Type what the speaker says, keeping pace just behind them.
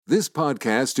This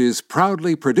podcast is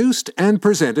proudly produced and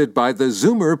presented by the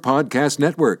Zoomer Podcast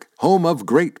Network, home of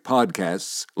great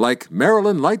podcasts like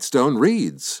Marilyn Lightstone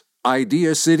Reads,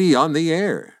 Idea City on the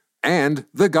Air, and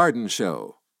The Garden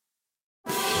Show.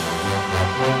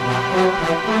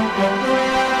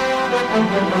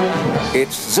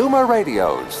 It's Zoomer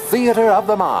Radio's Theater of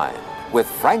the Mind with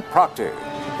Frank Proctor.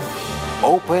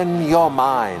 Open your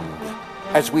mind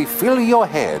as we fill your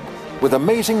head with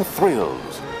amazing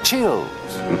thrills, chills,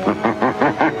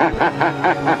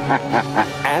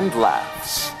 and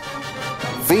laughs.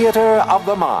 Theater of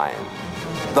the Mind.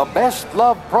 The best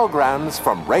love programs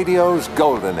from radio's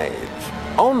golden age.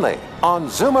 Only on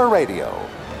Zoomer Radio.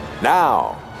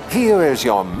 Now, here is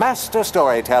your master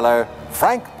storyteller,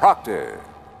 Frank Proctor.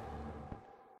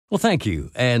 Well, thank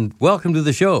you, and welcome to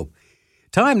the show.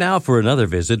 Time now for another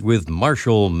visit with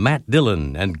Marshal Matt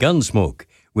Dillon and Gunsmoke,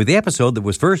 with the episode that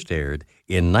was first aired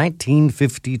in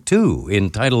 1952,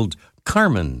 entitled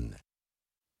Carmen.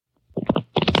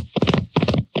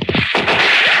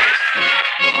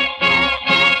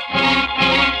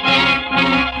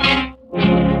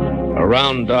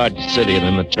 Around Dodge City and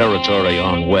in the territory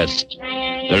on west,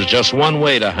 there's just one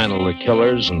way to handle the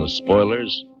killers and the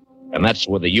spoilers, and that's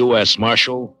with a U.S.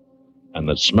 Marshal and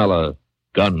the smell of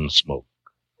gun smoke.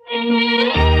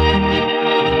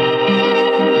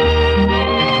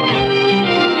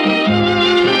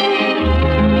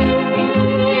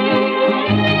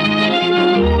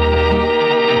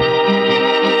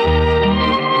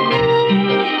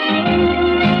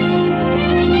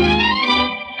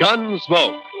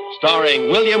 Gunsmoke, starring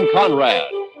William Conrad.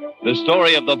 The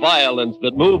story of the violence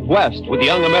that moved west with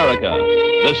young America.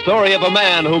 The story of a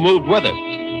man who moved with it.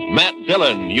 Matt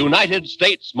Dillon, United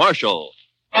States Marshal.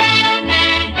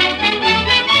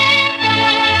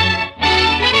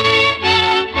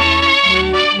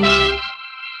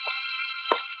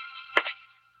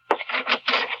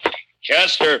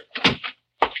 Chester!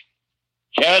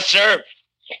 Chester!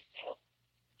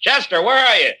 Chester, where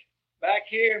are you? Back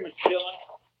here, Mr. Dillon.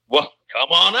 Well, come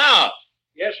on out.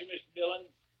 Yes, sir, Mr. Dillon.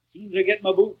 As soon as I get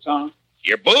my boots on.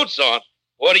 Your boots on?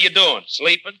 What are you doing,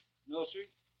 sleeping? No, sir.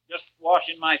 Just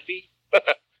washing my feet. Well,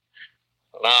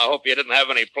 I hope you didn't have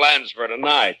any plans for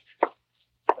tonight.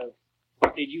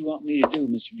 What did you want me to do,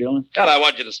 Mr. Dillon? God, I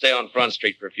want you to stay on Front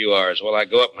Street for a few hours while I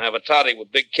go up and have a totty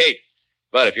with Big Kate.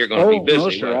 But if you're going to be busy... No,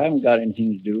 sir. I haven't got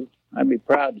anything to do. I'd be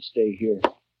proud to stay here.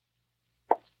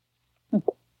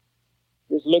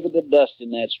 Just look at the dust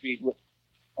in that street.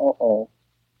 Uh-oh.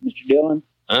 Mr. Dillon?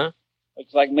 Huh?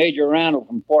 Looks like Major Randall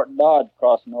from Fort Dodge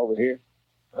crossing over here.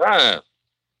 Ah.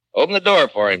 Open the door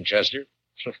for him, Chester.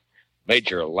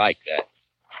 Major will like that.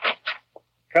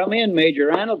 Come in, Major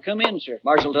Randall. Come in, sir.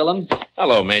 Marshal Dillon?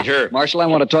 Hello, Major. Marshal, I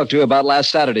want to talk to you about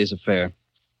last Saturday's affair.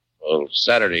 Well,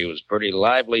 Saturday was a pretty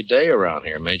lively day around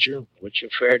here, Major. Which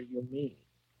affair do you mean?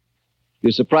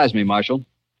 You surprised me, Marshal.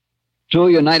 2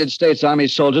 United States Army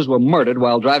soldiers were murdered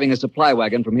while driving a supply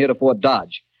wagon from here to Fort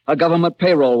Dodge. A government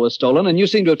payroll was stolen, and you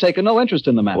seem to have taken no interest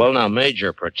in the matter. Well, now,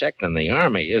 Major, protecting the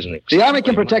Army isn't The Army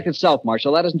can protect itself,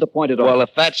 Marshal. That isn't the point at all. Well, if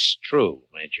that's true,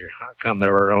 Major, how come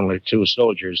there were only 2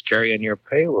 soldiers carrying your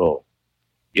payroll?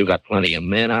 You got plenty of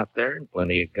men out there and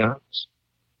plenty of guns.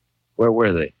 Where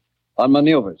were they? On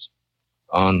maneuvers.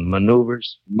 On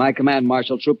maneuvers? My command,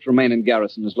 Marshal, troops remain in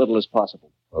garrison as little as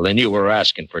possible. Well, then you were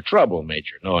asking for trouble,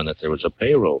 Major, knowing that there was a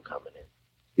payroll coming in.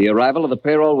 The arrival of the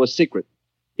payroll was secret.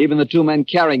 Even the 2 men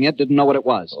carrying it didn't know what it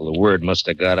was. Well, the word must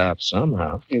have got out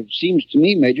somehow. It seems to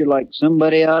me, Major, like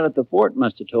somebody out at the fort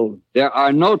must have told him. There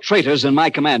are no traitors in my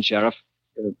command, Sheriff.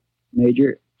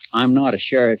 Major, I'm not a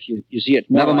sheriff. You see, it's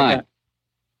more Never like mind.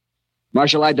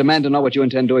 Marshal, I demand to know what you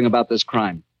intend doing about this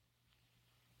crime.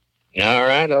 All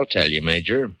right, I'll tell you,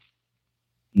 Major.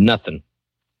 Nothing.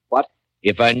 What?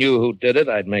 If I knew who did it,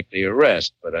 I'd make the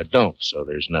arrest, but I don't, so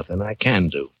there's nothing I can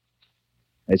do.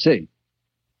 I see.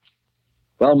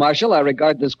 Well, Marshal, I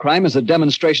regard this crime as a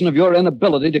demonstration of your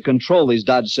inability to control these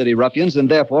Dodge City ruffians, and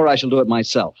therefore I shall do it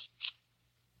myself.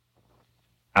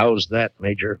 How's that,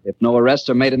 Major? If no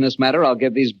arrests are made in this matter, I'll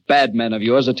give these bad men of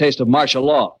yours a taste of martial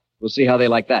law. We'll see how they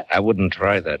like that. I wouldn't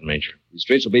try that, Major. The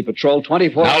streets will be patrolled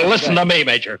 24 hours. Now listen to me,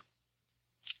 Major.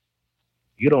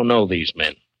 You don't know these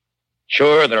men.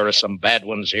 Sure, there are some bad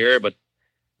ones here, but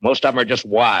most of them are just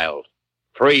wild.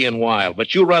 Free and wild.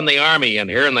 But you run the Army in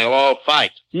here, and they'll all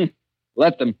fight.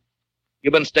 Let them.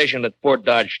 You've been stationed at Fort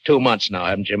Dodge 2 months now,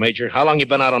 haven't you, Major? How long you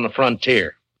been out on the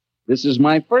frontier? This is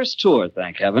my first tour,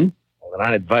 thank heaven. Well, then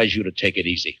I'd advise you to take it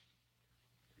easy.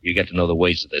 You get to know the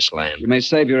ways of this land. You may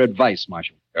save your advice,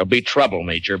 Marshal. There'll be trouble,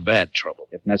 Major, bad trouble.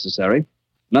 If necessary.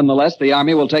 Nonetheless, the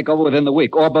Army will take over within the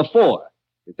week, or before,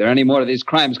 if there are any more of these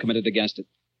crimes committed against it.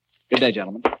 Good day,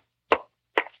 gentlemen.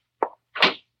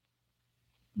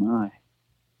 My.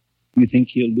 You think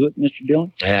he'll do it, Mr.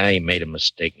 Dillon? Yeah, he made a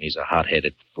mistake, and he's a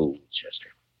hot-headed fool, Chester.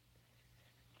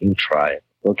 You try it.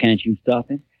 Well, can't you stop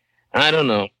him? I don't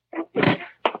know.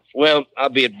 Well, I'll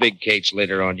be at Big Kate's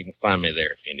later on. You can find me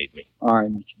there if you need me. All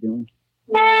right, Mr. Dillon.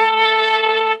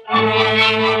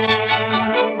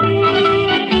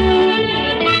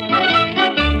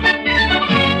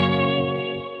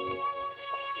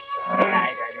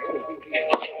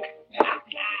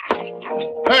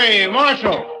 Hey,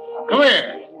 Marshal, come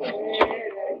here.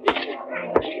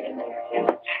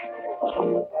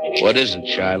 What is it,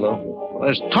 Shiloh?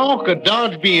 There's talk of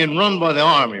Dodge being run by the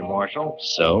Army, Marshal.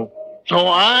 So? So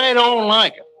I don't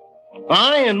like it.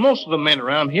 I and most of the men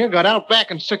around here got out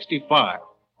back in 65.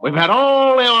 We've had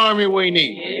all the Army we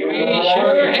need.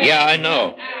 Yeah, I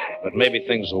know. But maybe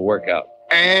things will work out.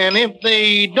 And if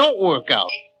they don't work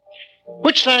out,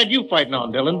 which side you fighting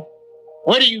on, Dillon?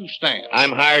 Where do you stand?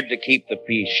 I'm hired to keep the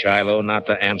peace, Shiloh, not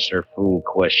to answer fool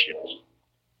questions.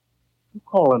 You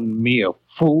calling me a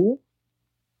fool?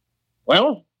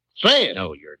 Well, say it.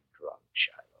 No, you're drunk,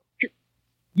 Shiloh.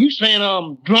 You saying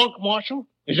I'm drunk, Marshal?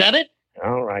 Is that it?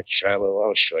 All right, Shiloh,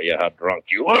 I'll show you how drunk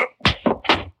you are.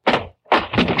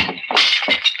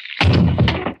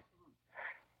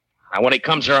 Now, when he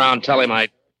comes around, tell him I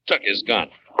took his gun.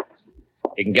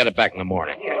 He can get it back in the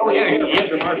morning.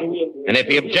 And if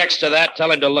he objects to that,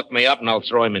 tell him to look me up and I'll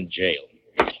throw him in jail.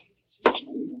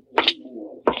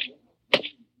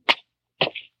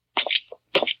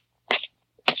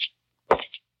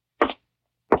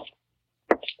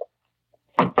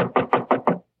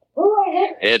 Who is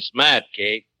it? It's Matt,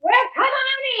 Kate. Well, come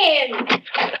on in.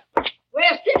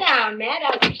 Well, sit down, Matt.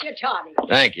 I'll fix your toddy.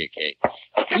 Thank you, Kate.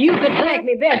 You could thank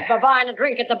me best by buying a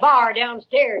drink at the bar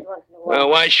downstairs once in a while. Well,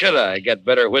 why should I? I get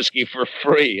better whiskey for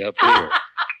free up here.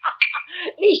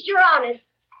 At least you're honest.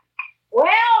 Well,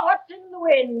 what's in the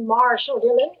wind, Marshal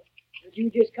Dillon? Did you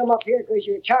just come up here because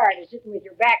you're tired of sitting with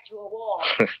your back to a wall?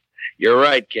 You're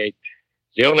right, Kate.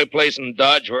 It's the only place in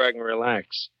Dodge where I can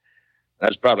relax.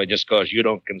 That's probably just because you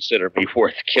don't consider me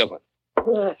worth killing.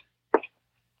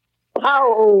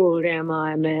 How old am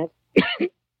I, Matt?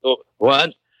 Oh,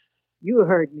 what? You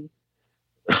heard me.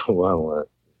 Well,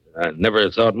 I never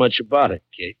thought much about it,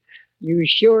 Kate. You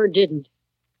sure didn't.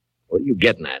 What are you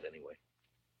getting at, anyway?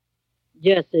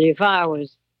 Just that if I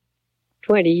was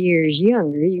 20 years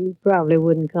younger, you probably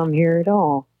wouldn't come here at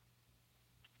all.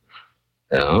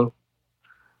 No?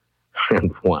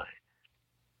 And why?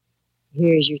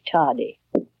 Here's your toddy.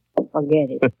 Forget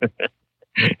it.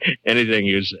 Anything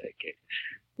you say, Kate.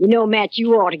 You know, Matt,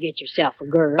 you ought to get yourself a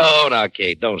girl. Oh, now,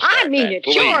 Kate, don't start I mean that, it,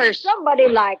 please. sure. Somebody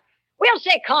like, we'll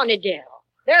say Connie Dell.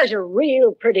 There's a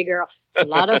real pretty girl. A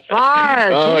lot of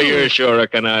fire. Oh, too. you're sure a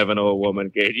conniving old woman,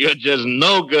 Kate. You're just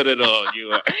no good at all, you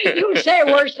are. You say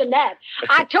worse than that.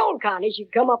 I told Connie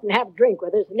she'd come up and have a drink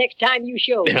with us the next time you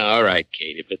showed. Yeah, all right,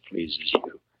 Kate, if it pleases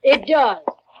you. It does.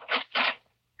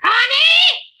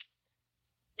 Connie!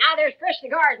 Now there's fresh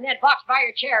cigars in that box by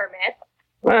your chair, Matt.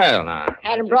 Well, now.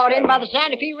 Had them brought in by the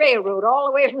Santa Fe Railroad all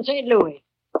the way from St. Louis.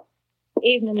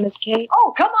 Evening, Miss Kate.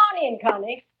 Oh, come on in,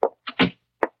 Connie.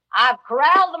 I've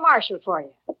corralled the marshal for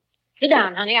you. Sit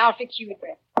down, honey. I'll fix you a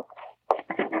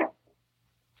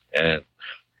drink.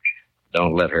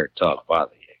 Don't let her talk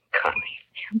bother you,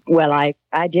 Connie. Well, I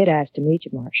did ask to meet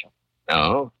you, Marshal.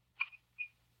 No?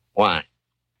 Why?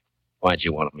 Why'd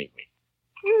you want to meet me?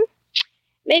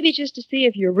 Maybe just to see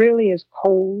if you're really as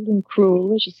cold and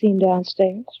cruel as you seem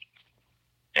downstairs.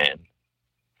 And?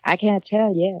 I can't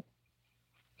tell yet.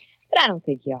 But I don't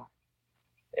think you are.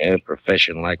 A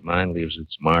profession like mine leaves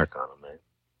its mark on a man.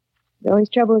 There's always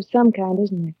trouble of some kind,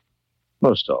 isn't there?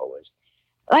 Most always.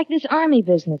 Like this army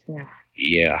business now.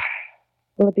 Yeah.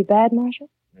 Will it be bad, Marshal?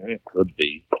 It could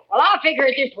be. Well, I'll figure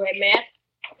it this way, Matt.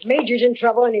 The Major's in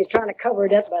trouble, and he's trying to cover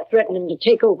it up by threatening to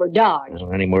take over Dodge.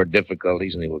 Well, any more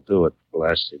difficulties, and he will do it.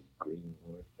 Blasted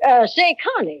greenwood. Say,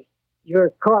 Connie, your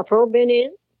corporal been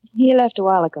in? He left a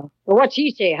while ago. Well, what's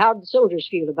he say? How'd the soldiers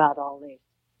feel about all this?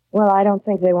 Well, I don't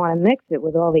think they want to mix it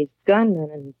with all these gunmen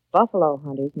and buffalo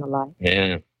hunters and the like.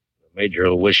 Yeah. The Major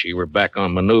will wish he were back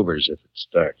on maneuvers if it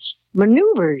starts.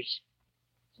 Maneuvers?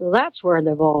 So that's where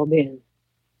they've all been.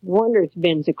 No wonder it's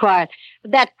been so quiet.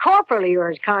 But that corporal of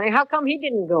yours, Connie, how come he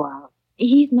didn't go out?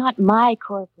 He's not my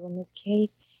corporal, Miss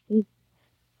Kate.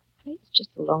 He's just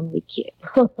a lonely kid.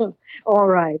 All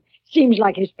right. Seems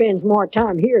like he spends more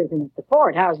time here than at the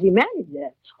fort. How's he manage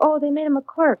that? Oh, they made him a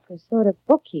clerk, a sort of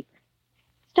bookkeeper.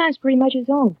 His time's pretty much his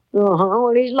own. Uh-huh.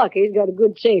 Well, he's lucky. He's got a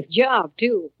good, safe job,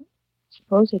 too.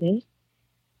 Suppose it is.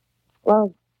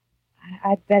 Well,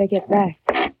 I'd better get back.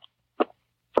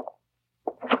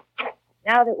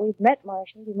 Now that we've met,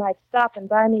 Marshal, you might stop and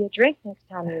buy me a drink next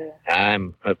time you're in.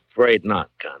 I'm afraid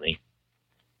not, Connie.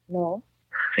 No?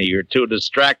 You're too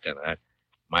distracted. I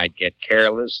might get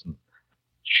careless and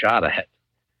shot at.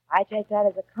 I take that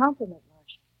as a compliment,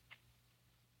 Marshal.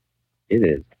 It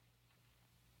is.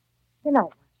 Good night,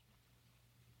 Marshal.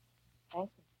 Thank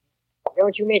you.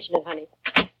 Don't you mention it, honey.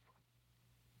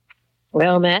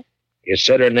 Well, Matt? You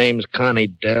said her name's Connie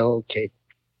Dell, Kate.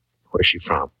 Where's she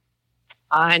from?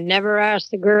 I never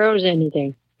asked the girls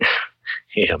anything.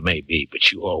 Yeah, maybe,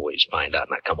 but you always find out.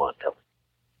 Now, come on, tell me.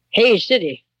 Hayes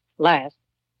City, last.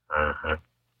 Uh-huh.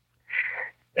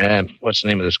 What's the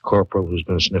name of this corporal who's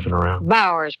been sniffing around?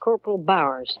 Bowers, Corporal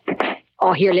Bowers.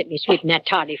 Oh, here, let me sweeten that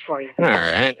toddy for you. All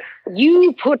right.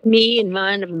 You put me in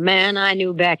mind of a man I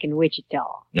knew back in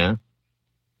Wichita. Yeah?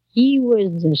 He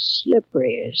was the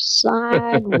slipperiest,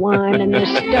 side-winding, the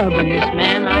stubbornest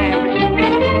man I ever seen.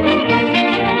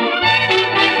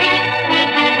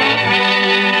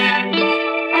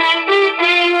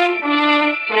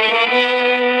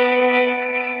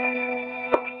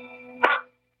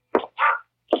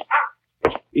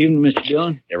 Evening, Mr.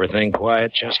 Dillon. Everything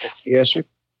quiet, Chester? Yes, sir.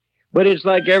 But it's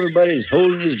like everybody's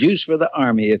holding his juice for the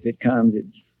Army if it comes. It's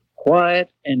quiet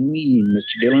and mean,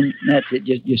 Mr. Dillon. That's it,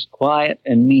 just quiet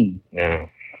and mean. Yeah.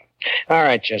 All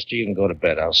right, Chester, you can go to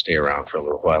bed. I'll stay around for a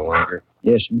little while longer.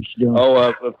 Yes, Mr. Dillon.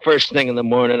 Oh, first thing in the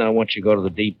morning, I want you to go to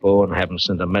the depot and have him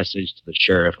send a message to the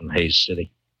sheriff in Hayes City.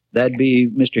 That'd be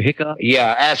Mr. Hickok?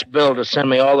 Yeah, ask Bill to send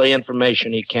me all the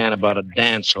information he can about a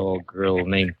dance hall girl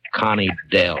named Connie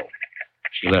Dell.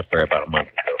 She left there about a month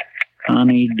ago.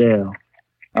 Connie Dell.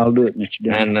 I'll do it, Mr.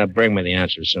 Dillon. And bring me the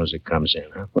answer as soon as it comes in,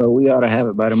 huh? Well, we ought to have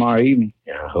it by tomorrow evening.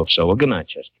 Yeah, I hope so. Well, good night,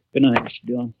 Chester. Good night, Mr.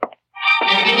 Dillon.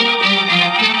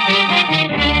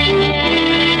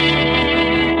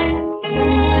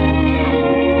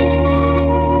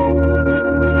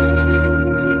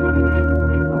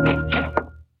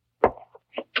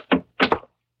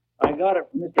 I got it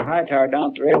from Mr. Hightower down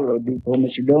at the railroad depot,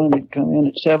 Mr. Dillon. It'd come in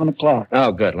at 7 o'clock.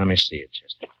 Oh, good. Let me see it,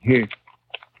 Chester. Here.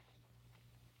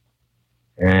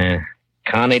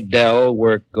 Connie Dell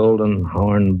worked Golden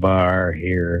Horn Bar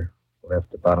here.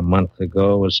 Left about a month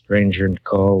ago. A stranger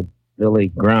called Billy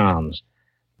Grounds.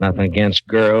 Nothing against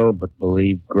girl, but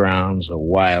believe Grounds a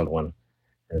wild one.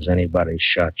 Has anybody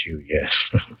shot you yet?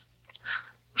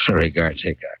 Regards,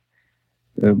 Hickok.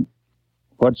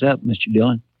 What's up, Mr.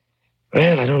 Dillon?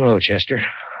 Well, I don't know, Chester.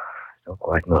 Don't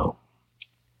quite know.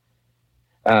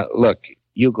 Look,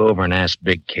 you go over and ask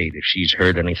Big Kate if she's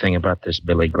heard anything about this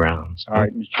Billy Grounds. All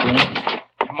right, Mr. Dillon.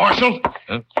 Marshal,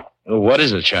 Huh? What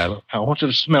is it, Shiloh? I want you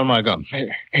to smell my gun.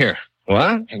 Here.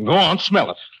 What? And go on,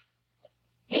 smell it.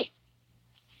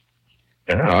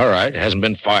 Yeah, all right. It hasn't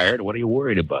been fired. What are you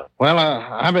worried about? Well,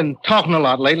 I've been talking a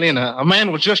lot lately, and a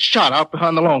man was just shot out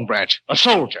behind the Long Branch. A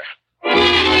soldier.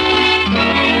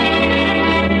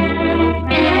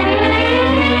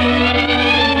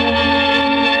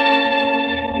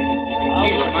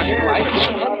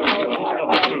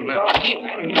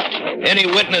 Any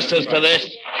witnesses to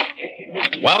this?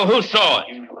 Well, who saw it?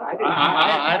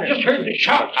 I just heard the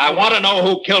shot. I want to know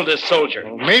who killed this soldier.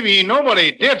 Maybe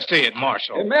nobody did see it,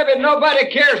 Marshal. And maybe nobody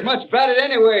cares much about it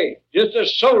anyway. Just a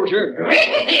soldier.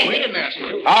 Wait a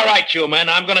minute. All right, you men,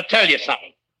 I'm going to tell you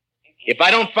something. If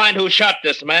I don't find who shot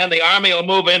this man, the Army will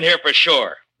move in here for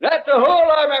sure. Not the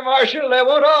whole army, Marshal. They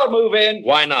won't all move in.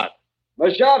 Why not?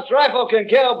 My shop's rifle can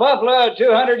kill a buffalo at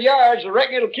 200 yards. I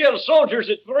reckon it'll kill soldiers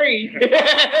at 3. Let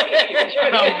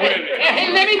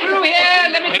me through here.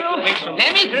 Let me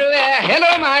through here.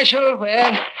 Hello, Marshal.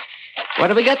 Well, what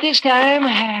have we got this time?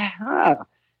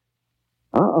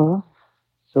 Uh-oh.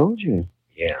 Soldier.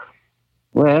 Yeah.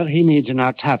 Well, he needs an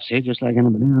autopsy just like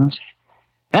anybody else.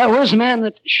 Where's the man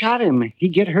that shot him? He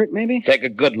get hurt, maybe? Take a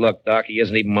good look, Doc. He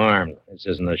isn't even armed. This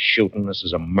isn't a shooting. This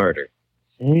is a murder.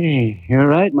 Hey, you're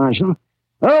right, Marshal.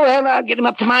 Oh, well, I'll get him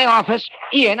up to my office.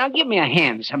 Here, now give me a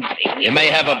hand, somebody. You may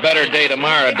have a better day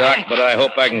tomorrow, Doc, but I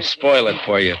hope I can spoil it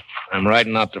for you. I'm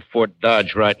riding out to Fort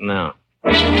Dodge right now.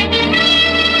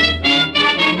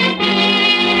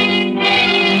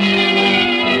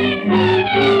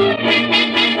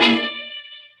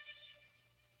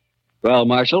 Well,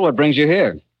 Marshal, what brings you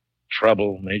here?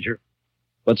 Trouble, Major?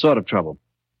 What sort of trouble?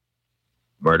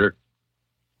 Murder?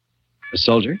 A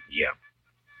soldier? Yeah.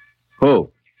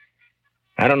 Who?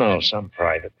 I don't know, some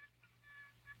private.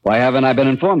 Why haven't I been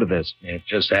informed of this? It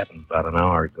just happened about an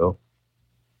hour ago.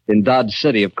 In Dodge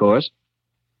City, of course.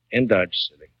 In Dodge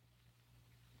City.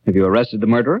 Have you arrested the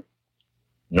murderer?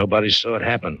 Nobody saw it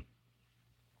happen.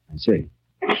 I see.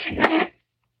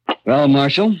 Well,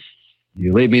 Marshal,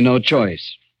 you leave me no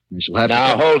choice. I shall have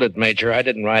Now, to... hold it, Major. I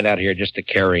didn't ride out here just to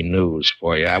carry news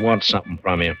for you. I want something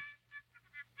from you.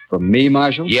 From me,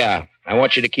 Marshal? Yeah. I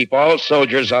want you to keep all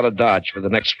soldiers out of Dodge for the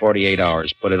next 48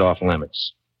 hours. Put it off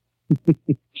limits.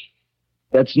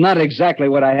 That's not exactly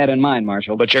what I had in mind,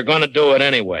 Marshal. But you're going to do it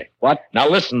anyway. What? Now,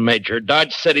 listen, Major.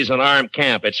 Dodge City's an armed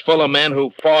camp. It's full of men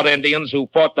who fought Indians, who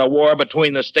fought the war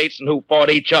between the states, and who fought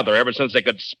each other ever since they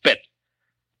could spit.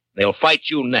 They'll fight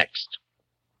you next.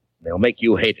 They'll make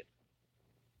you hate it.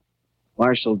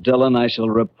 Marshal Dillon, I shall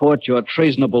report your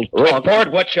treasonable talk.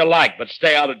 Report what you like, but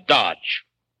stay out of Dodge.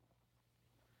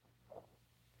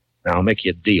 Now, I'll make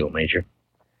you a deal, Major.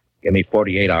 Give me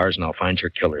 48 hours, and I'll find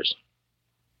your killers.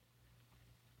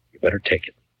 You better take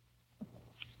it.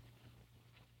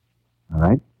 All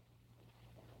right.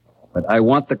 But I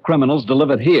want the criminals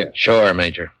delivered here. Sure,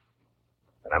 Major.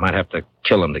 But I might have to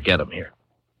kill them to get them here.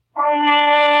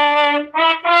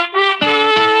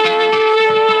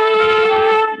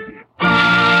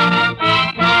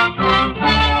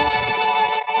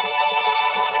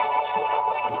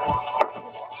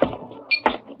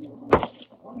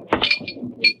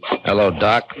 Hello,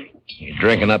 Doc. You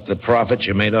drinking up the profit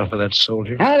you made off of that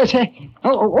soldier?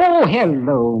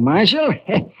 Hello, Marshal.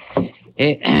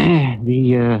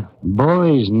 The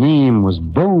boy's name was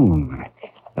Bone,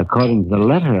 according to the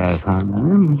letter I found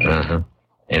on him. Uh-huh.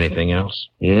 Anything else?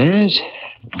 Yes,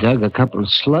 dug a couple of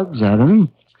slugs out of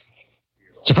him.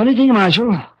 It's a funny thing,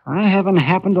 Marshal. I haven't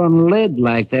happened on lead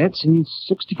like that since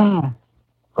 65.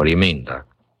 What do you mean, Doc?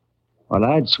 Well,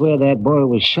 I'd swear that boy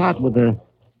was shot with a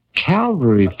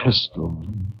cavalry pistol.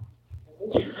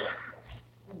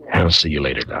 I'll see you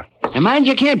later, Doc. And mind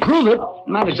you can't prove it.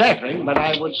 Not exactly, but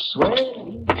I would swear.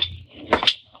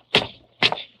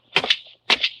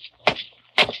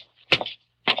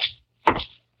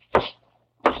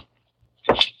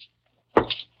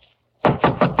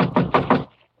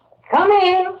 Come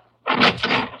in.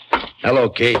 Hello,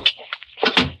 Kate.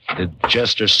 Did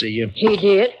Chester see you? He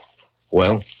did.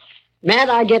 Well?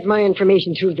 Matt, I get my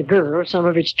information through the girl. Some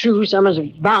of it's true, some is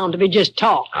bound to be just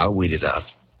talk. I'll weed it out.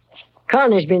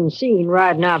 Connie's been seen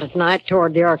riding out at night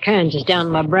toward the Arkansas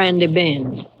down by Brandy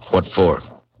Bend. What for?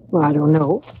 Well, I don't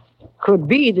know. Could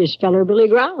be this feller Billy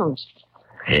Grounds.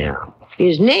 Yeah.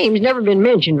 His name's never been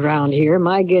mentioned around here.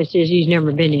 My guess is he's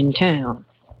never been in town.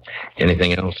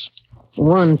 Anything else?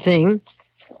 One thing.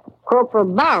 Corporal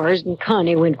Bowers and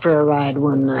Connie went for a ride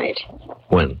one night.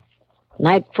 When?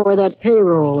 Night before that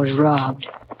payroll was robbed.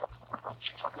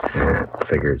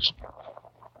 Figures.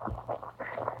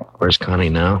 Where's Connie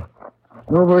now?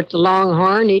 Over at the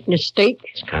Longhorn eating a steak.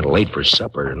 It's kind of late for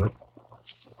supper, isn't it?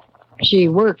 She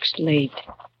works late.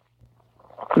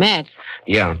 Matt.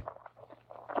 Yeah.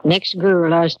 Next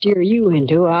girl I steer you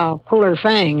into, I'll pull her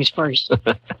fangs first.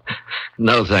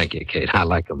 No, thank you, Kate. I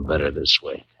like them better this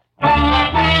way.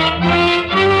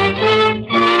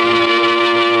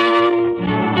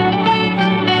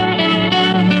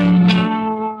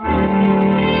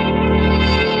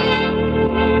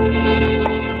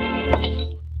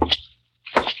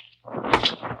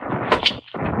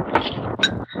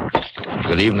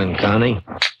 Good evening, Connie.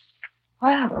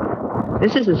 Wow.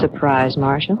 This is a surprise,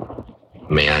 Marshal.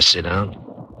 May I sit down?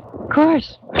 Of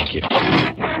course. Thank you.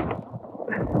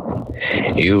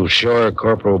 You sure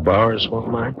Corporal Bowers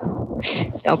won't mind?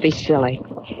 Don't be silly.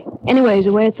 Anyway, he's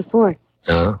away at the fort.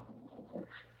 Huh?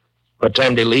 What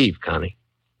time do you leave, Connie?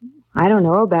 I don't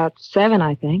know, about 7,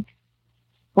 I think.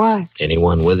 Why?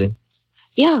 Anyone with him?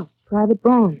 Yeah, Private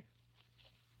Bone.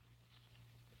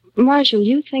 Marshal,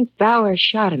 you think Bowers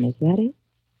shot him, is that it?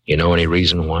 You know any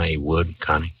reason why he would,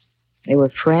 Connie? They were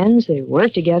friends. They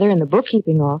worked together in the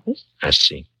bookkeeping office. I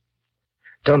see.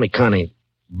 Tell me, Connie,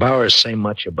 Bowers say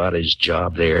much about his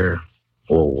job there,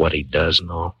 or what he does and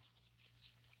all?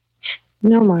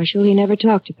 No, Marshal, he never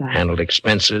talked about it. Handled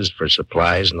expenses for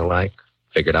supplies and the like?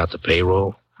 Figured out the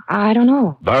payroll? I don't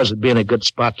know. Bowers would be in a good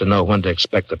spot to know when to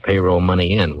expect the payroll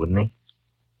money in, wouldn't he?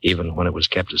 Even when it was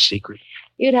kept a secret?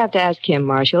 You'd have to ask him,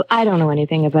 Marshal. I don't know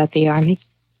anything about the Army.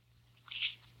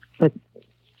 But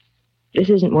this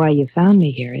isn't why you found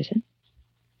me here, is it?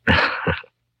 Of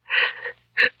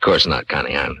course not,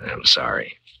 Connie. I'm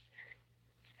sorry.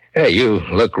 Hey, you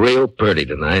look real pretty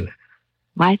tonight.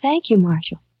 Why, thank you,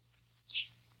 Marshal.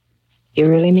 You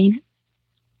really mean it?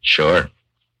 Sure.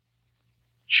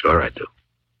 Sure I do.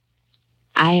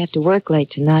 I have to work late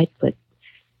tonight, but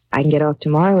I can get off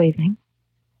tomorrow evening.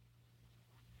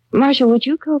 Marshal, would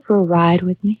you go for a ride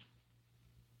with me?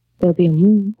 There'll be a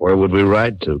moon. Where would we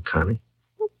ride to, Connie?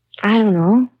 I don't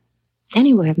know.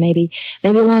 Anywhere, maybe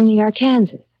along the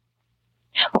Arkansas.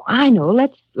 Oh, I know.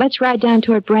 Let's ride down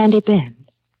toward Brandy Bend.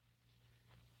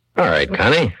 All right,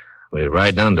 Connie. We'll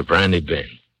ride down to Brandy Bend.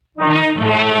 You're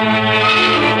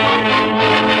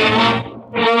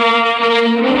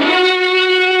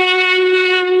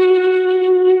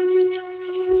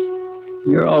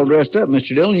all dressed up,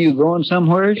 Mr. Dillon. You going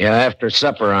somewhere? Yeah, after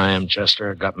supper I am,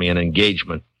 Chester. Got me an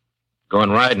engagement. Going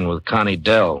riding with Connie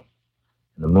Dell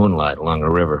in the moonlight along the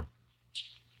river.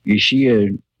 Is she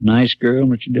a nice girl,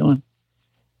 Mr. Dillon?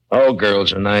 All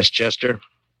girls are nice, Chester.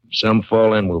 Some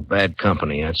fall in with bad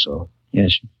company, that's all.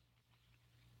 Yes, sir.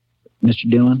 Mr.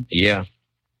 Dillon? Yeah.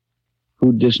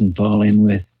 Who doesn't fall in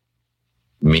with?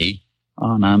 Me?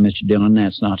 Oh, now, Mr. Dillon,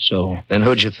 that's not so. Then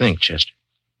who'd you think, Chester?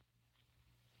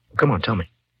 Come on, tell me.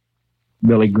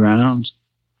 Billy Grounds?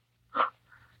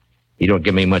 You don't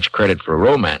give me much credit for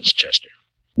romance, Chester.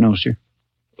 No, sir.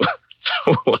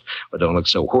 But don't look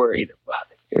so worried about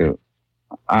it.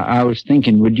 I was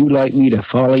thinking, would you like me to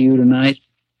follow you tonight?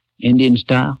 Indian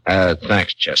style?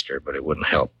 Thanks, Chester, but it wouldn't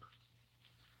help.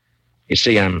 You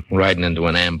see, I'm riding into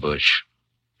an ambush.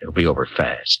 It'll be over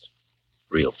fast.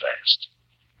 Real fast.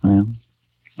 Well,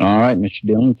 all right, Mr.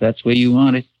 Dillon, if that's the way you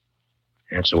want it.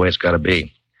 That's the way it's got to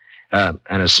be. And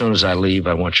as soon as I leave,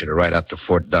 I want you to ride out to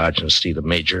Fort Dodge and see the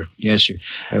major. Yes, sir.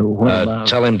 What about...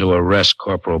 Tell him to arrest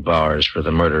Corporal Bowers for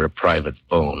the murder of Private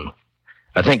Bone.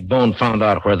 I think Bone found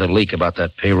out where the leak about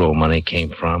that payroll money came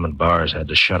from, and Bowers had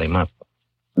to shut him up.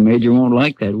 The major won't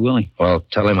like that, will he? Well,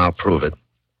 tell him I'll prove it.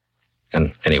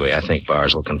 And anyway, I think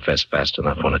Bowers will confess fast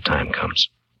enough when the time comes.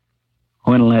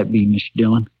 When'll that be, Mr.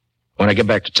 Dillon? When I get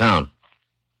back to town.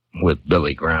 With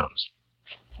Billy Grounds.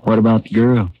 What about the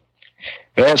girl?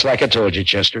 Well, it's like I told you,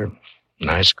 Chester.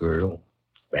 Nice girl.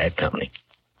 Bad company.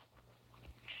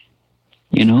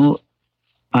 You know,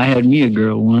 I had me a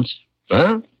girl once.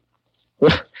 Huh?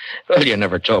 Well, you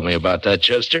never told me about that,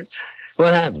 Chester.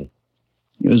 What happened?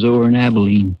 It was over in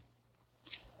Abilene.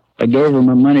 I gave her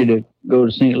my money to go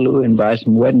to St. Louis and buy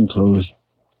some wedding clothes.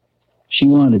 She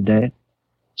wanted that.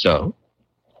 So?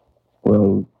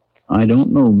 Well, I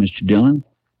don't know, Mr. Dillon.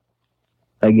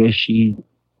 I guess she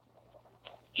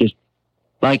just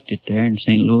liked it there in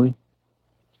St. Louis.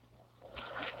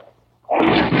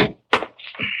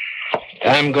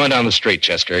 I'm going down the street,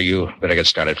 Chester. You better get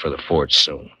started for the fort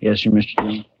soon. Yes, sir, Mr.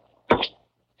 Dillon.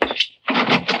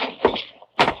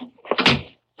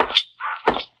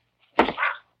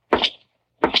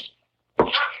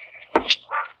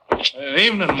 Good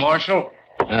evening, Marshal.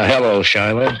 Hello,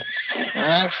 Shiloh.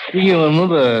 I feel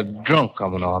another drunk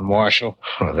coming on, Marshal.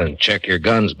 Well, then check your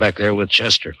guns back there with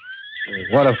Chester.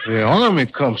 What if the army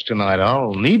comes tonight?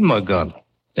 I'll need my gun.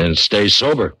 And stay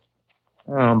sober.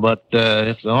 But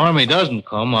if the army doesn't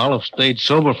come, I'll have stayed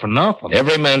sober for nothing.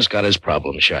 Every man's got his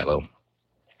problems, Shiloh.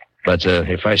 But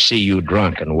if I see you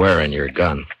drunk and wearing your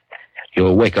gun,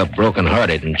 you'll wake up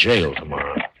broken-hearted in jail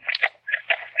tomorrow.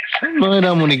 Some night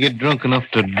I'm going to get drunk enough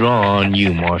to draw on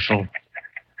you, Marshal.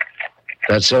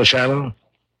 That so, Shiloh?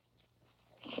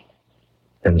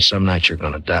 Then some night you're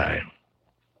going to die.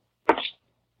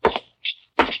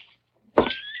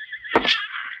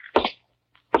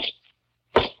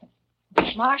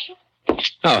 Marshal?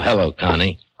 Oh, hello,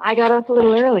 Connie. I got up a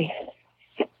little early.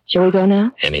 Shall we go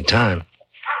now? Anytime.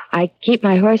 I keep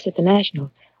my horse at the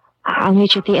National. I'll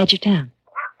meet you at the edge of town.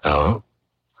 Oh?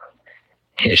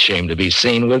 You ashamed to be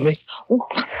seen with me? Oh,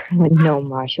 no,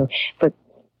 Marshal. But,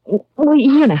 well,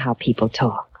 you know how people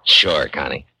talk. Sure,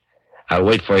 Connie. I'll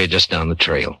wait for you just down the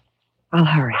trail. I'll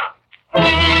hurry.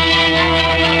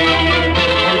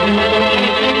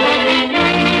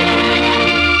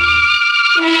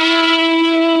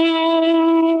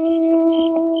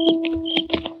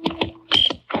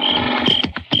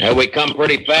 Now, we come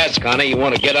pretty fast, Connie. You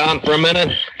want to get on for a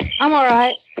minute? I'm all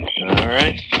right. All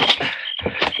right.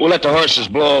 We'll let the horses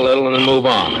blow a little and then move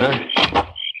on, huh?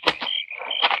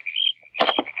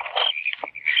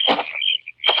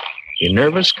 You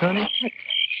nervous, Connie?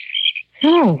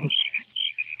 No.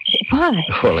 Why?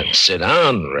 Well, then sit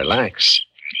down and relax.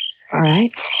 All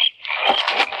right.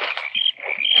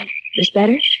 This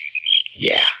better?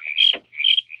 Yeah.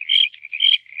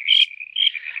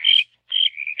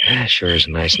 Sure is a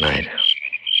nice night.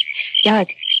 Yeah,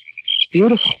 it's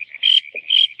beautiful.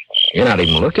 You're not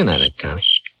even looking at it, Connie.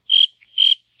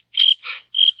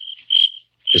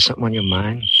 Is something on your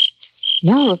mind?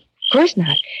 No, of course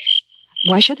not.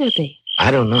 Why should there be?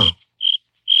 I don't know.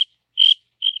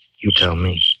 You tell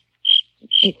me.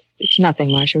 It's nothing,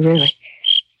 Marshal, really.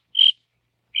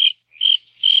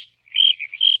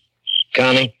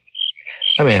 Connie,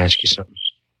 let me ask you something.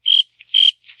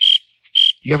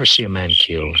 You ever see a man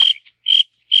killed?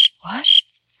 What?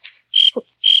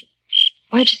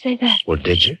 Why'd you say that? Well,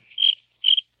 did you?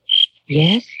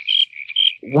 Yes.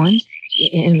 Once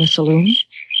in the saloon.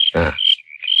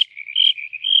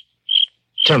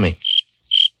 Tell Tell me,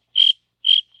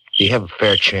 do you have a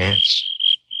fair chance?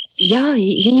 Yeah,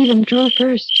 he even drew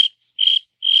first.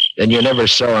 Then you never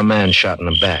saw a man shot in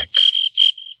the back.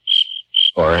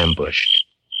 Or ambushed.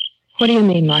 What do you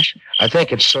mean, Marshal? I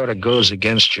think it sort of goes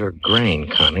against your grain,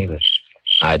 Connie, the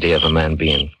idea of a man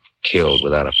being killed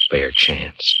without a fair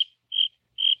chance.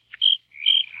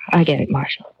 I get it,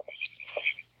 Marshal.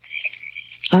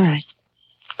 All right.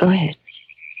 Go ahead.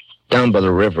 Down by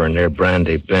the river near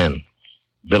Brandy Bend,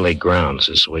 Billy Grounds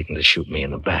is waiting to shoot me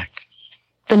in the back.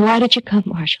 Then why did you come,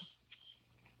 Marshal?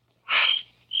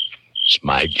 It's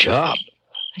my job.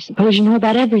 I suppose you know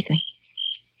about everything.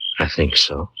 I think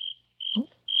so.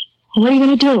 What are you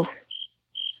going to do?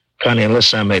 Connie,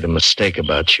 unless I made a mistake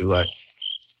about you,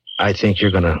 I think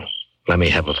you're going to let me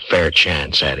have a fair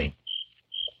chance at him.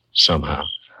 Somehow.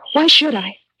 Why should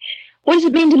I? What does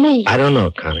it mean to me? I don't know,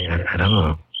 Connie. I don't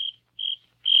know.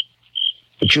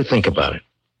 But you think about it.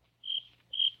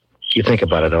 You think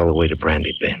about it all the way to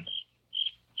Brandy Bend.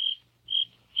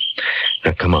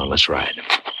 Now, come on, let's ride.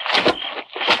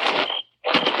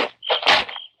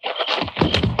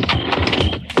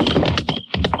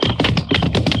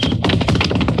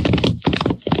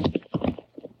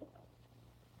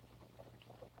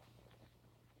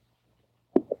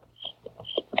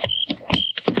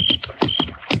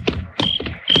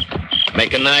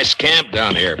 Make a nice camp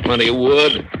down here. Plenty of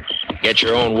wood. Get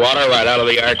your own water right out of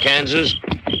the Arkansas.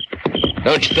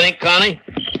 Don't you think, Connie?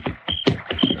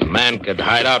 A man could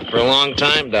hide out for a long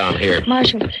time down here.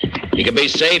 Marshal. He could be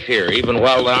safe here, even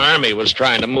while the Army was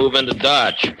trying to move into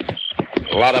Dodge.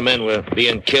 A lot of men were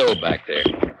being killed back there.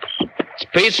 It's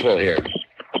peaceful here.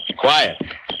 Quiet.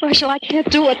 Marshal, I can't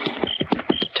do it.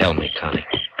 Tell me, Connie.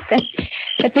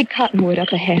 That big cottonwood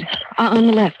up ahead, on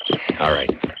the left. All right.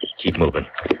 Keep moving.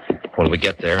 When we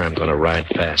get there, I'm going to ride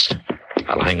fast.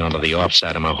 I'll hang onto the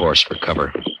offside of my horse for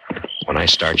cover. When I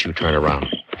start, you turn around.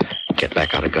 Get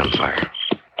back out of gunfire.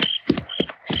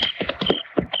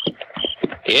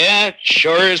 Yeah, it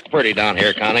sure is pretty down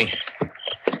here, Connie.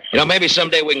 You know, maybe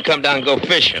someday we can come down and go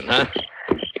fishing, huh?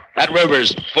 That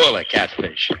river's full of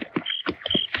catfish.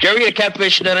 Did you ever get a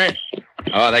catfish dinner?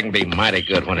 Oh, they can be mighty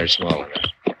good when they're small enough.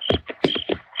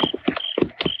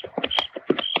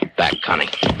 Back, Connie.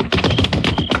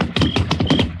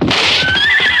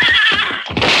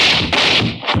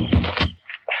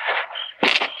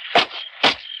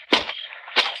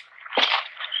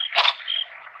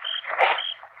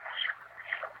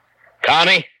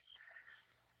 Connie?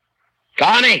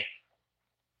 Connie?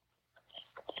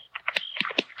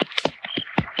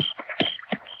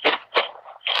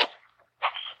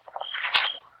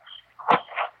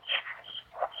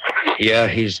 Yeah,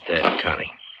 he's dead,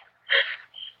 Connie.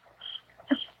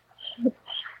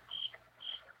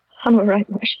 I'm all right,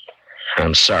 Marshal.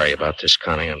 I'm sorry about this,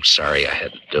 Connie. I'm sorry I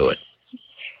had to do it.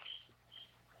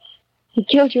 He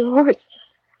killed your horse.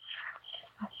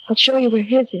 I'll show you where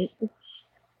his is.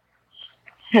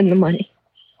 And the money.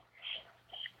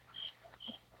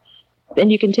 Then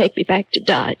you can take me back to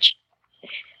Dodge.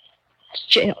 To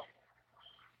jail.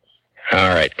 All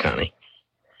right, Connie.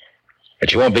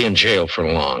 But you won't be in jail for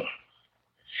long.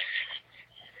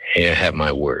 You have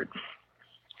my word.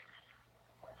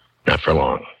 Not for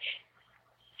long.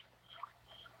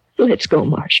 Let's go,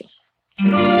 Marshal.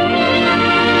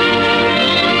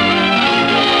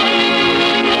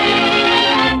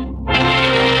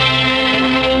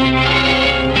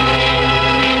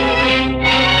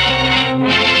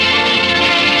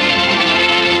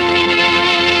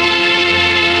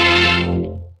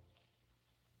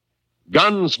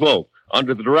 Gunsmoke,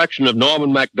 under the direction of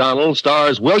Norman Macdonald,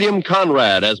 stars William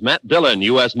Conrad as Matt Dillon,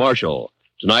 U.S. Marshal.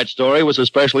 Tonight's story was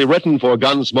especially written for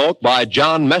Gunsmoke by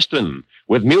John Meston,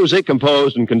 with music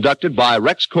composed and conducted by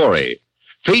Rex Corey.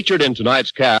 Featured in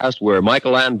tonight's cast were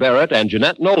Michael Ann Barrett and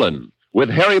Jeanette Nolan, with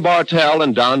Harry Bartell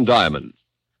and Don Diamond.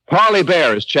 Parley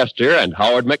Bear is Chester and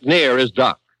Howard McNear is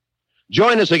Doc.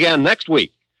 Join us again next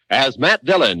week as Matt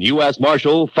Dillon, U.S.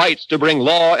 Marshal, fights to bring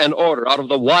law and order out of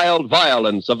the wild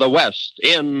violence of the West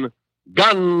in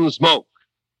Gunsmoke.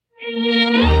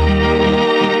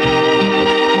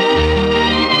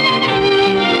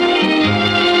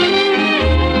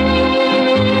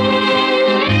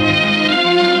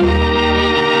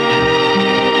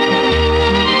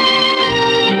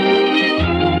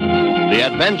 The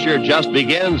adventure just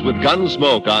begins with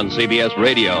Gunsmoke on CBS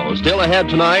Radio. Still ahead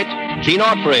tonight, Gene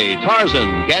Autry,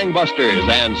 Tarzan, Gangbusters,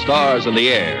 and Stars in the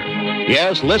Air.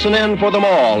 Yes, listen in for them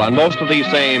all on most of these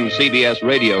same CBS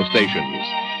radio stations.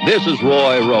 This is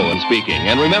Roy Rowan speaking.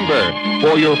 And remember,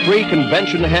 for your free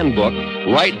convention handbook,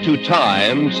 write to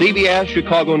Time, CBS,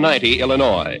 Chicago 90,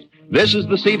 Illinois. This is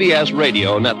the CBS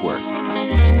Radio Network.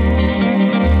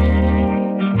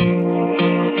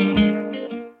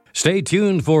 Stay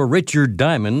tuned for Richard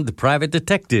Diamond, the Private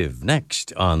Detective,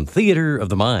 next on Theater of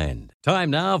the Mind.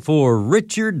 Time now for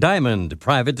Richard Diamond,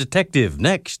 Private Detective,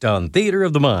 next on Theater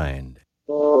of the Mind.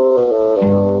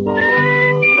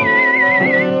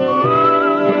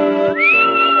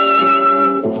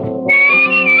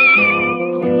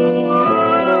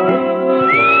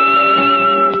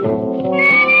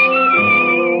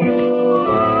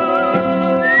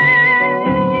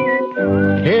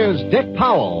 Here's Dick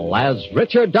Powell as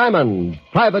Richard Diamond,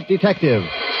 Private Detective.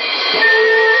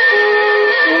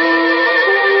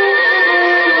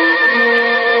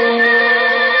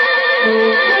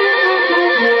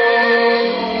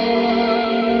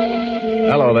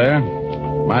 Hello there.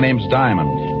 My name's Diamond,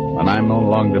 and I'm known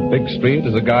along the big street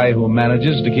as a guy who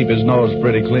manages to keep his nose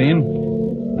pretty clean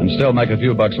and still make a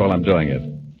few bucks while I'm doing it.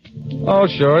 Oh,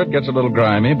 sure, it gets a little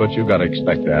grimy, but you've got to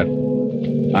expect that.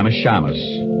 I'm a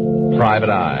shamus, private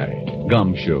eye,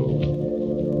 gumshoe.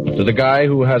 To the guy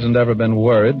who hasn't ever been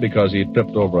worried because he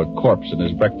tripped over a corpse in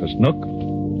his breakfast nook,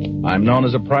 I'm known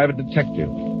as a private detective.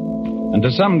 And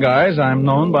to some guys, I'm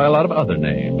known by a lot of other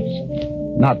names.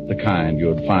 Not the kind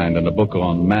you'd find in a book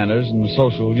on manners and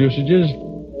social usages.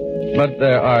 But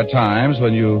there are times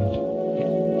when you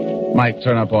might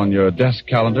turn up on your desk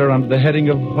calendar under the heading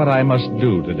of what I must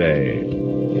do today.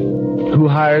 Who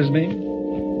hires me?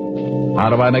 How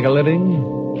do I make a living?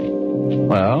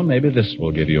 Well, maybe this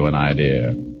will give you an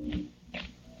idea.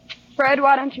 Fred,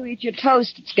 why don't you eat your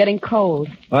toast? It's getting cold.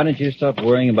 Why don't you stop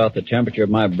worrying about the temperature of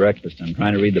my breakfast? I'm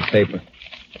trying to read the paper.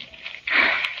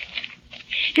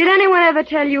 Did anyone ever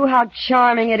tell you how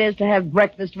charming it is to have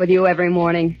breakfast with you every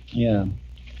morning? Yeah.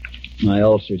 My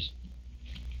ulcers.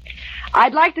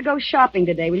 I'd like to go shopping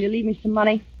today. Will you leave me some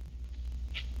money?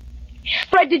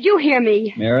 Fred, did you hear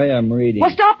me? Mary, I'm reading.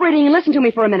 Well, stop reading and listen to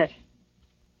me for a minute.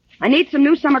 I need some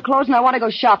new summer clothes, and I want to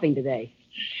go shopping today.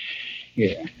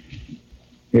 Here.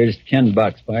 Here's $10.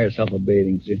 Buy yourself a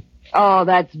bathing suit. Oh,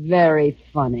 that's very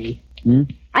funny. Hmm?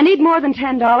 I need more than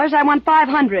 $10. I want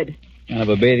 $500. What kind of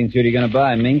a bathing suit are you going to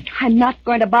buy, Mink? I'm not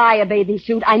going to buy a bathing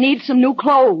suit. I need some new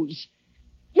clothes.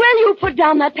 Will you put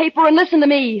down that paper and listen to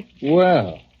me?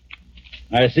 Well,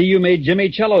 I see you made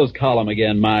Jimmy Cello's column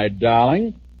again, my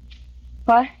darling.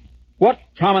 What? What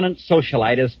prominent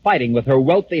socialite is fighting with her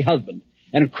wealthy husband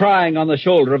and crying on the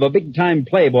shoulder of a big-time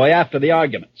playboy after the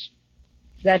arguments?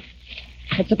 That's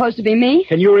supposed to be me?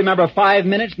 Can you remember 5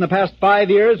 minutes in the past 5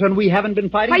 years when we haven't been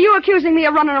fighting? Are you accusing me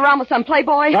of running around with some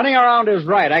playboy? Running around is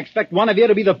right. I expect one of you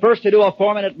to be the first to do a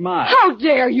 4-minute mile. How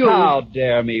dare you? How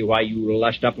dare me? Why, you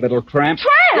lushed up little tramp.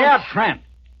 Tramp? Yeah, tramp.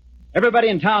 Everybody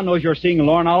in town knows you're seeing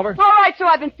Lorne Oliver. All right, so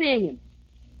I've been seeing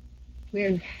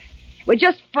him. We're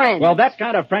just friends. Well, that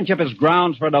kind of friendship is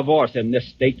grounds for divorce in this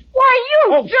state. Why,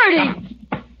 you dirty...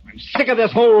 Stop. I'm sick of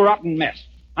this whole rotten mess.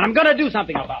 And I'm going to do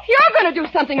something about it. You're going to do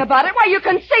something about it? Why, you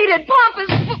conceited,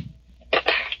 pompous...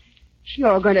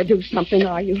 You're going to do something,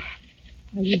 are you?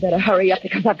 Well, you better hurry up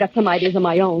because I've got some ideas of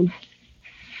my own.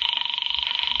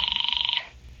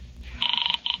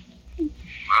 Yeah?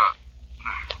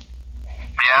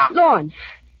 Lorne.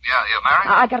 Yeah, you married?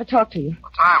 I got to talk to you.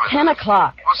 What time is 10 it?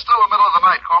 o'clock. Well, it's still the middle of the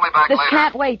night. Call me back This later.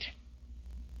 can't wait.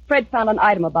 Fred found an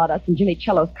item about us in Jimmy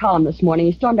Cello's column this morning.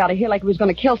 He stormed out of here like he was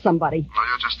going to kill somebody. Well,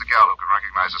 you're just a gal who can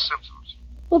recognize the symptoms.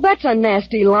 Well, that's a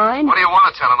nasty line. What do you want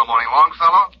at 10 in the morning,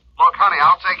 Longfellow? Look, honey,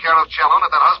 I'll take care of Cello, and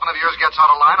if that husband of yours gets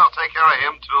out of line, I'll take care of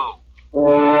him, too.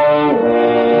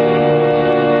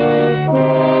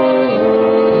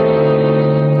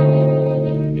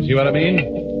 You see what I mean?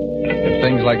 If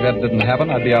things like that didn't happen,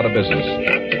 I'd be out of business.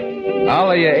 I'll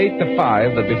lay you 8 to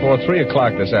 5 that before 3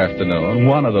 o'clock this afternoon,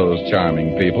 one of those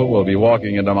charming people will be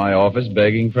walking into my office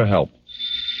begging for help.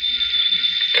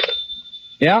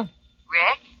 Yeah?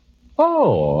 Rick?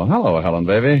 Oh, hello, Helen,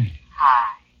 baby. Hi.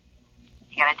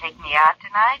 You gonna take me out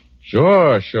tonight?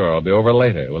 Sure. I'll be over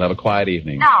later. We'll have a quiet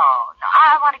evening. No,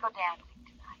 I want to go dancing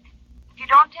tonight. If you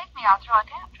don't take me, I'll throw a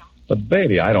tantrum. But,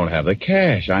 baby, I don't have the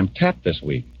cash. I'm tapped this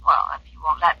week. Well, if you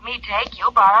won't let me take you,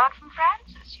 borrow it from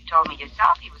Francis. You told me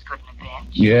yourself he was good in a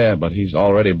pinch. Yeah, but he's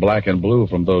already black and blue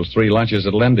from those 3 lunches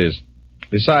at Lindy's.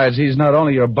 Besides, he's not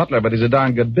only your butler, but he's a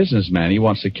darn good businessman. He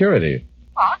wants security.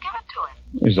 Well, give it to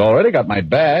him. He's already got my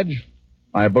badge,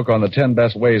 my book on the 10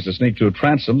 best ways to sneak through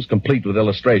transoms, complete with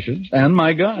illustrations, and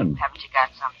my gun. Haven't you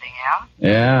got something else?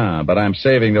 Yeah, but I'm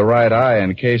saving the right eye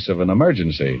in case of an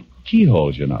emergency.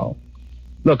 Keyholes, you know.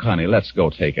 Look, honey, let's go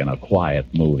take in a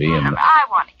quiet movie and... I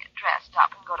want to get dressed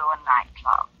up and go to a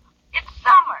nightclub. It's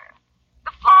summer.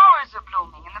 The flowers are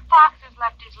blooming and the fox has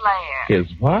left his lair. His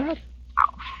what?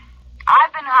 Oh,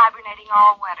 I've been hibernating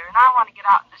all winter and I want to get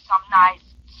out into some nice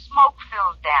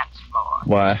smoke-filled dance floor.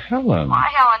 Why, Helen.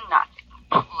 Why, Helen, nothing.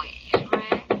 Please,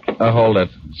 Rick. Hold it.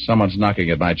 Someone's knocking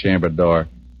at my chamber door.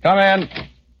 Come in.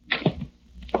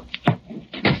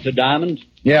 Mr. Diamond?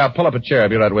 Yeah, pull up a chair. I'll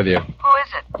be right with you. Who is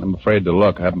it? I'm afraid to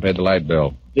look. I haven't paid the light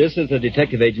bill. This is a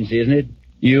detective agency, isn't it?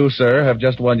 You, sir, have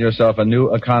just won yourself a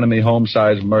new economy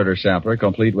home-size murder sampler,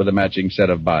 complete with a matching set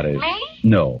of bodies. Me?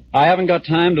 No. I haven't got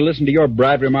time to listen to your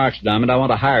bright remarks, Diamond. I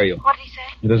want to hire you. What did he say?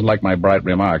 He doesn't like my bright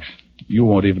remarks. You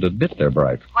won't even admit they're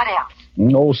bright. What else?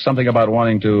 No, something about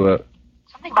wanting to,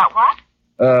 Something about what?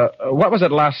 what was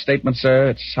that last statement, sir?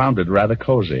 It sounded rather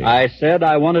cozy. I said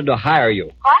I wanted to hire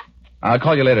you. What? I'll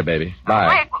call you later, baby.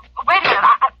 Bye. Wait a minute.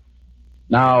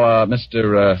 Now,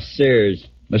 Mr. Sears.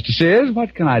 Mr. Sears,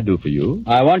 what can I do for you?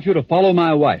 I want you to follow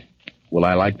my wife. Will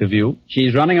I like the view?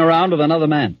 She's running around with another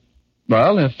man.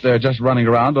 Well, if they're just running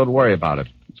around, don't worry about it.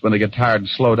 It's when they get tired and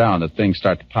slow down that things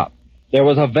start to pop. There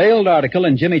was a veiled article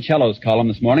in Jimmy Cello's column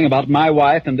this morning about my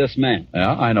wife and this man.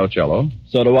 Yeah, I know Cello.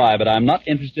 So do I, but I'm not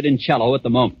interested in Cello at the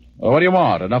moment. Well, what do you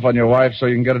want? Enough on your wife so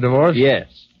you can get a divorce? Yes.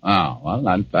 Oh, well,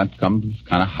 that comes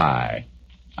kind of high.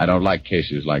 I don't like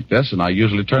cases like this, and I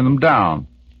usually turn them down.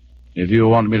 If you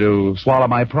want me to swallow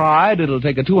my pride, it'll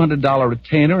take a $200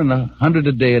 retainer and $100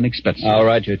 a day in expenses. I'll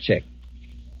write you a check.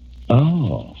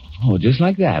 Oh, just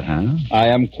like that, huh? I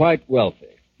am quite wealthy.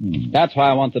 That's why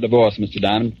I want the divorce, Mr.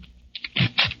 Diamond.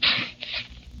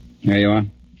 There you are.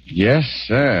 Yes,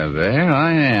 sir. There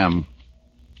I am.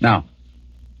 Now,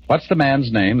 what's the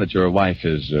man's name that your wife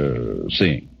is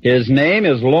seeing? His name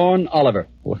is Lorne Oliver.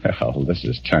 Well, this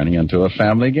is turning into a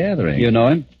family gathering. You know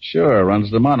him? Sure,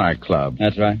 runs the Monarch Club.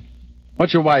 That's right.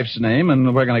 What's your wife's name,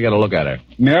 and we're going to get a look at her?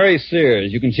 Mary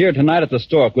Sears. You can see her tonight at the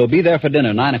Stork. We'll be there for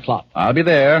dinner, 9 o'clock. I'll be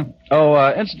there.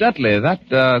 Oh, incidentally,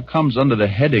 that comes under the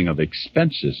heading of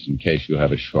expenses, in case you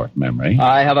have a short memory.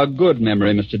 I have a good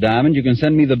memory, Mr. Diamond. You can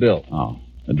send me the bill. Oh.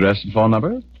 Address and phone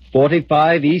number?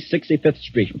 45 East 65th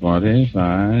Street.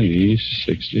 45 East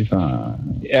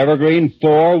 65. Evergreen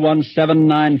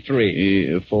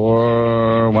 41793.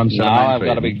 41793. Now I've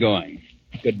got to be going.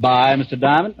 Goodbye, Mr.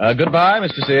 Diamond. Goodbye,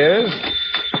 Mr. Sears.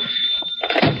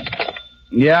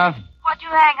 Yeah? What'd you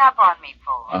hang up on me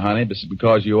for? Honey, this is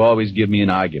because you always give me an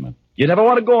argument. You never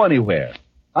want to go anywhere.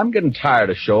 I'm getting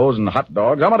tired of shows and hot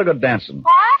dogs. I want to go dancing.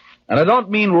 What? And I don't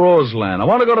mean Roseland. I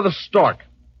want to go to the Stork.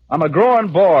 I'm a growing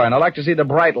boy, and I like to see the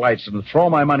bright lights and throw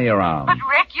my money around. But,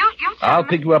 Rick, you I'll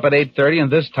pick you up at 8:30,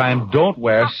 and this time, don't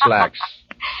wear slacks.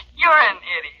 You're an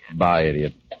idiot. Bye,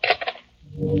 idiot.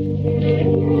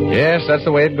 Yes, that's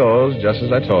the way it goes, just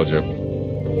as I told you.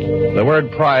 The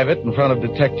word private in front of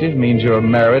detective means you're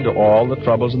married to all the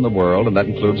troubles in the world, and that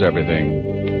includes everything.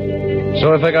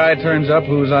 So if a guy turns up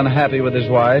who's unhappy with his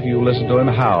wife, you listen to him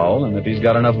howl, and if he's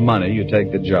got enough money, you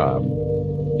take the job.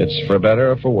 It's for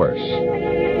better or for worse.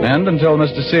 And until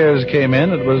Mr. Sears came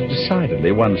in, it was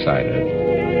decidedly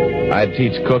one-sided. I'd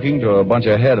teach cooking to a bunch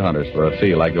of headhunters for a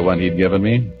fee like the one he'd given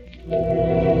me.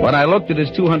 When I looked at his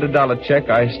 $200 check,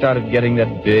 I started getting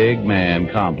that big man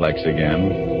complex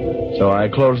again. So I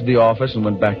closed the office and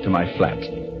went back to my flat.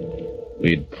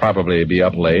 We'd probably be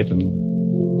up late,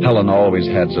 and Helen always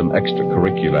had some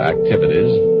extracurricular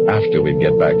activities after we'd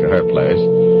get back to her place.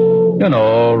 You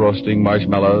know, roasting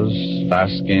marshmallows,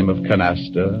 fast game of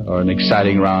canasta, or an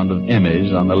exciting round of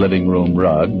immies on the living room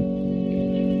rug.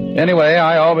 Anyway,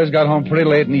 I always got home pretty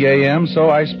late in the a.m.,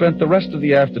 so I spent the rest of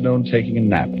the afternoon taking a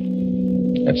nap.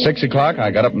 At 6 o'clock, I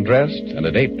got up and dressed, and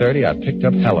at 8:30, I picked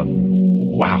up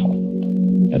Helen. Wow.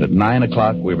 And at 9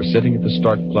 o'clock, we were sitting at the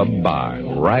Stork Club bar,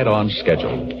 right on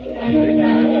schedule.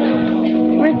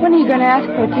 Rick, when are you going to ask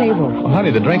for a table? Well,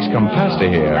 honey, the drinks come faster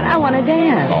here. But I want to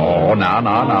dance. Oh,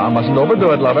 no. Mustn't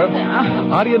overdo it, lover.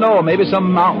 How do you know? Maybe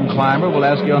some mountain climber will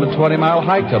ask you on a 20-mile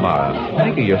hike tomorrow.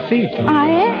 Think of your feet. I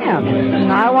am.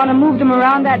 And I want to move them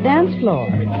around that dance floor.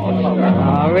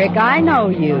 Oh, Rick, I know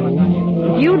you.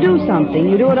 If you do something,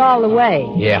 you do it all the way.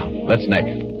 Yeah, let's neck.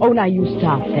 Oh, now you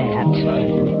stop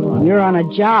that. You're on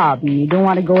a job, and you don't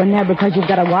want to go in there because you've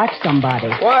got to watch somebody.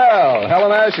 Well,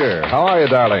 Helen Asher, how are you,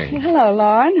 darling? Hello,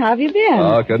 Lauren. How have you been?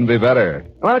 Oh, couldn't be better.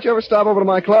 Why don't you ever stop over to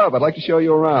my club? I'd like to show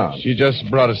you around. She just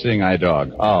brought a seeing eye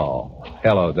dog. Oh,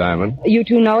 hello, Diamond. You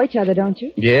two know each other, don't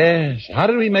you? Yes. How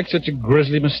did we make such a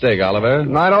grisly mistake, Oliver?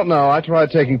 I don't know. I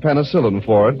tried taking penicillin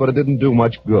for it, but it didn't do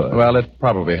much good. Well, it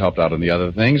probably helped out in the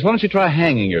other things. Why don't you try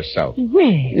hanging yourself?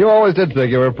 Rick. You always did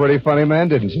think you were a pretty funny man,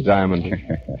 didn't you, Diamond?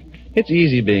 It's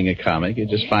easy being a comic. You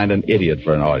just find an idiot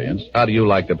for an audience. How do you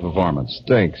like the performance?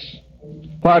 Stinks.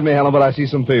 Pardon me, Helen, but I see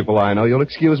some people I know. You'll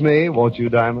excuse me, won't you,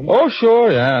 Diamond? Oh,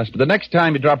 sure, yes. But the next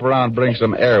time you drop around, bring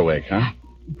some Airwick, huh?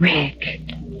 Rick,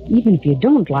 even if you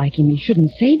don't like him, you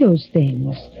shouldn't say those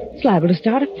things. It's liable to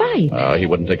start a fight. Oh, he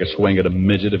wouldn't take a swing at a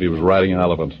midget if he was riding an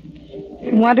elephant.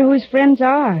 I wonder who his friends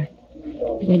are.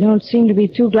 They don't seem to be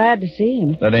too glad to see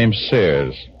him. The name's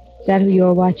Sears. Is that who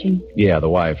you're watching? Yeah, the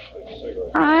wife.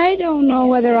 I don't know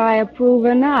whether I approve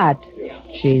or not.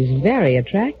 She's very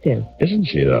attractive. Isn't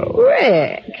she, though?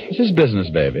 Rick! This is business,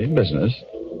 baby, business.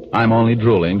 I'm only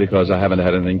drooling because I haven't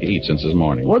had anything to eat since this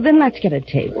morning. Well, then let's get a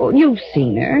table. You've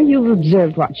seen her. You've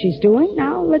observed what she's doing.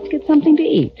 Now let's get something to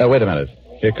eat. Wait a minute.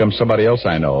 Here comes somebody else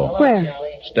I know. Where?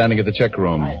 Standing at the check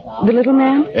room. The little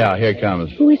man? Yeah, here he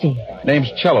comes. Who is he?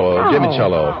 Name's Cello, Oh. Jimmy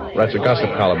Cello. Writes a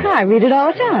gossip column. I read it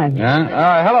all the time.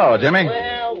 Yeah? Hello, Jimmy.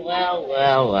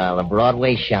 Well, a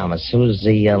Broadway shamus. Who's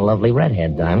the lovely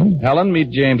redhead, Diamond? Helen,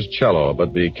 meet James Cello,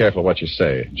 but be careful what you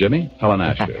say. Jimmy, Helen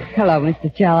Asher. Hello,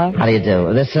 Mr. Cello. How do you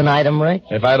do? This an item, Rick?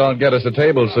 If I don't get us a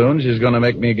table soon, she's going to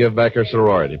make me give back her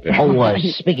sorority pin. Oh,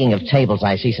 speaking of tables,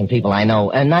 I see some people I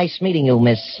know. Nice meeting you,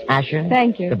 Miss Asher.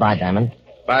 Thank you. Goodbye, Diamond.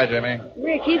 Bye, Jimmy.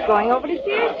 Rick, he's going over to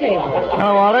Sears' table.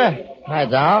 Hello, Walter. Hi,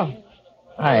 Doll.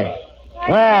 Hi.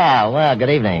 Well, good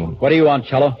evening. What do you want,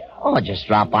 Cello? Oh, I just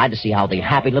dropped by to see how the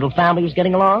happy little family was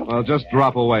getting along. Well, just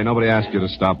drop away. Nobody asked you to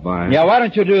stop by. Yeah, why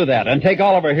don't you do that? And take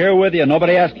Oliver here with you.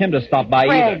 Nobody asked him to stop by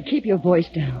Fred, either. keep your voice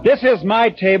down. This is my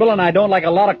table, and I don't like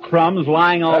a lot of crumbs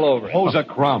lying all over it. Who's a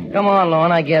crumb? Come on,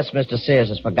 Lorne. I guess Mr. Sears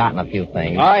has forgotten a few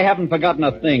things. I haven't forgotten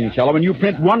a thing, Cello. When you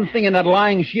print one thing in that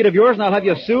lying sheet of yours, and I'll have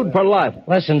you sued for life.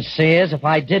 Listen, Sears, if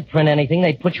I did print anything,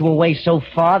 they'd put you away so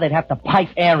far they'd have to pipe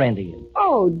air into you.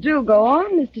 Oh, do go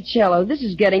on, Mr. Cello. This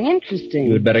is getting interesting.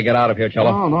 You'd better get out of here,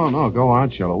 Cello. No. Go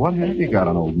on, Cello. What have you got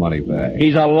on old Moneybag?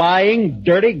 He's a lying,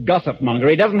 dirty gossip monger.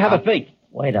 He doesn't have a thing.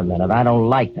 Wait a minute. I don't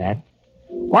like that.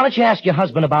 Why don't you ask your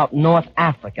husband about North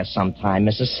Africa sometime,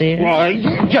 Mrs. Sears?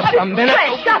 Just a minute.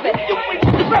 Fred, stop it!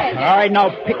 Fred! All right, now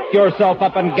pick yourself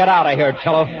up and get out of here,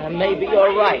 Cello. Maybe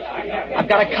you're right. I've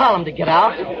got a column to get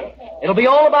out. It'll be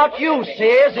all about you,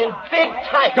 Sears, in big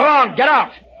type. Go on, get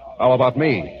out. All about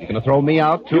me. You gonna throw me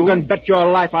out, too? You can bet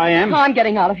your life I am. I'm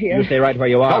getting out of here. You stay right where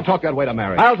you are. Don't talk that way to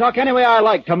Mary. I'll talk any way I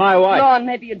like to my wife. Lon,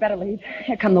 maybe you'd better leave.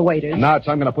 Here come the waiters. Nuts,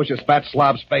 I'm gonna push his fat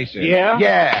slob's face in. Yeah?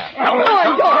 Yeah. All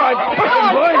right.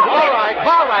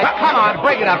 Come on,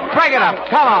 break it up.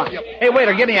 Come on. Hey,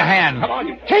 waiter, give me a hand. Come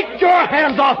on. Take your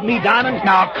hands off me, Diamond.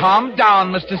 Now, calm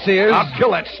down, Mr. Sears. I'll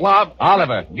kill that slob.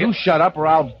 Oliver, you shut up or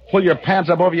I'll pull your pants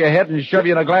up over your head and shove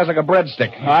you in a glass like a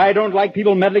breadstick. I don't like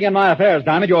people meddling in my affairs,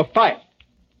 Diamond. You're fired.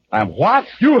 I'm what?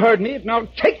 You heard me. Now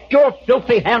take your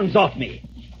filthy hands off me.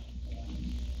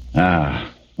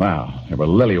 Well, they were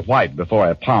lily white before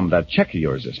I palmed that check of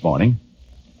yours this morning.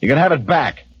 You can have it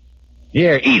back.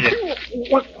 Here, eat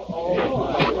it. What?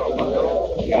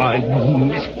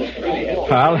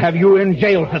 I'll have you in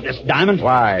jail for this, Diamond.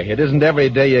 Why? It isn't every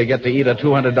day you get to eat a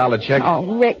 $200 check.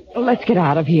 Oh, Rick, let's get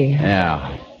out of here.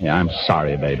 Yeah, I'm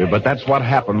sorry, baby, but that's what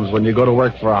happens when you go to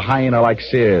work for a hyena like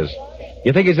Sears.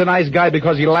 You think he's a nice guy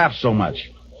because he laughs so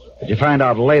much. But you find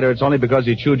out later it's only because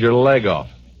he chewed your leg off.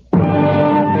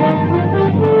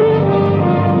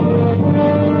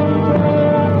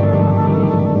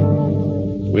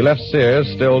 We left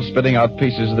Sears still spitting out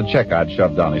pieces of the check I'd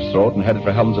shoved down his throat and headed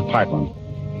for Helen's apartment.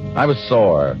 I was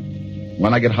sore.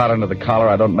 When I get hot under the collar,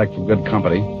 I don't make for good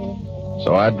company.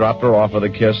 So I dropped her off with a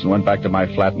kiss and went back to my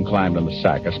flat and climbed in the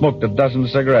sack. I smoked a dozen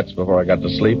cigarettes before I got to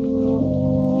sleep.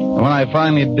 And when I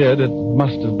finally did, it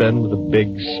must have been with a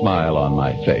big smile on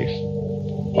my face.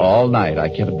 All night I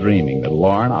kept dreaming that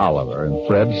Lorne Oliver and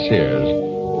Fred Sears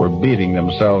were beating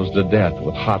themselves to death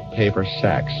with hot paper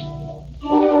sacks.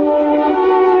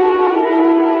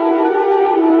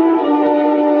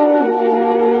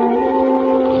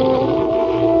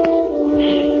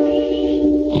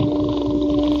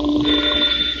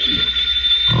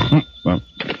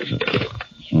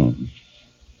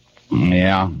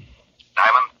 Yeah.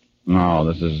 Diamond? No,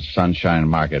 this is Sunshine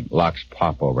Market. Lox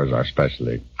Popover is our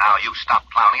specialty. Now you stop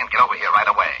clowning and get over here right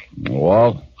away.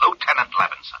 Walt? Lieutenant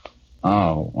Levinson.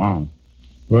 Oh, wow.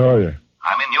 Where are you?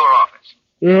 I'm in your office.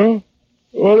 Yeah?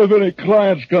 Well, if any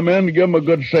clients come in, give them a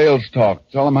good sales talk.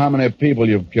 Tell them how many people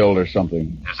you've killed or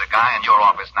something. There's a guy in your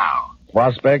office now.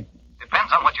 Prospect?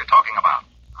 Depends on what you're talking about.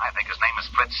 I think his name is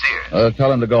Fred Sears.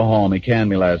 Tell him to go home. He canned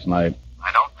me last night.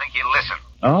 I don't think he'll listen.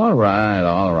 All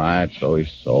right. So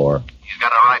he's sore. He's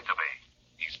got a right to be.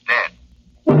 He's dead.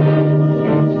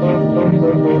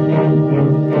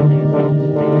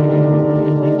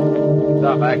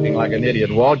 Stop acting like an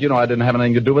idiot, Walt. You know I didn't have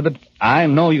anything to do with it. I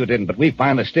know you didn't, but we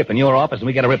find the stiff in your office, and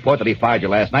we get a report that he fired you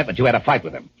last night, but you had a fight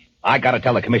with him. I gotta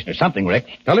tell the commissioner something, Rick.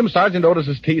 Tell him Sergeant Otis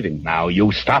is teething. Now,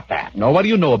 you stop that. No, what do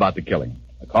you know about the killing?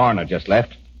 The coroner just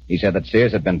left. He said that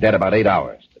Sears had been dead about 8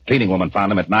 hours. The cleaning woman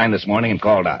found him at 9 this morning and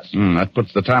called us. That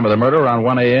puts the time of the murder around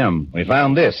 1 a.m. We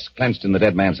found this, clenched in the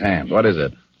dead man's hand. What is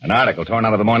it? An article torn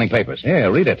out of the morning papers. Here,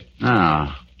 read it.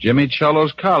 Jimmy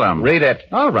Cello's column. Read it.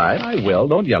 All right, I will.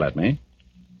 Don't yell at me.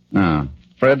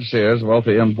 Fred Sears,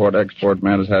 wealthy import-export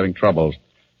man, is having troubles.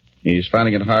 He's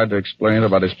finding it hard to explain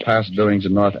about his past doings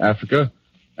in North Africa,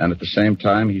 and at the same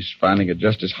time, he's finding it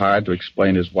just as hard to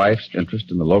explain his wife's interest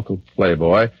in the local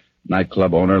playboy,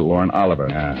 nightclub owner Lorne Oliver.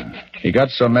 He got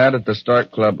so mad at the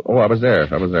Stork Club... Oh, I was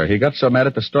there. He got so mad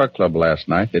at the Stork Club last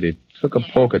night that he took a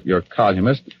poke at your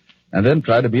columnist and then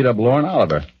tried to beat up Lorne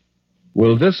Oliver.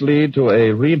 Will this lead to a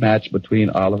rematch between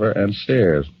Oliver and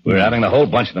Sears? We're having the whole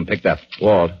bunch of them picked up.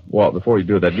 Walt, before you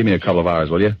do that, give me a couple of hours,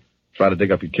 will you? Try to dig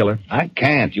up your killer. I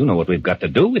can't. You know what we've got to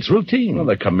do. It's routine. Well,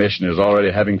 the commissioner's already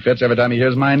having fits every time he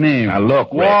hears my name. Now,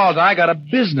 look, Rick. Walt, I got a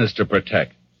business to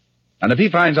protect. And if he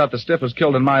finds out the stiff was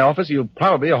killed in my office, he'll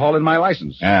probably haul in my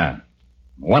license. Yeah.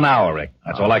 1 hour, Rick.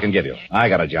 That's all I can give you. I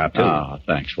got a job, too.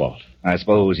 Thanks, Walt. I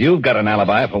suppose you've got an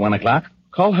alibi for 1 o'clock?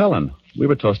 Call Helen. We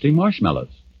were toasting marshmallows.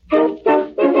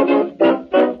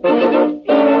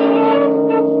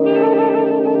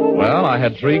 Well, I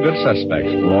had 3 good suspects.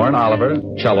 Lorne Oliver,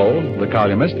 Cello, the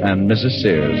columnist, and Mrs.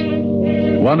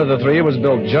 Sears. One of the 3 was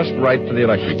built just right for the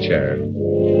electric chair.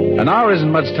 An hour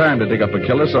isn't much time to dig up a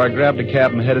killer, so I grabbed a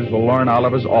cab and headed for Lorne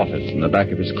Oliver's office in the back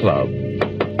of his club.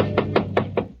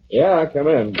 Yeah, come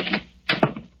in.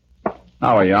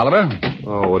 How are you, Oliver?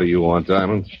 Oh, what do you want,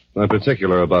 Diamond? I'm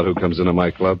particular about who comes into my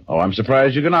club. Oh, I'm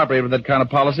surprised you can operate with that kind of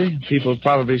policy. People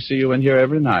probably see you in here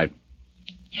every night.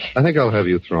 I think I'll have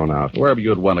you thrown out. Where were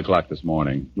you at 1 o'clock this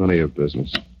morning? None of your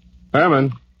business.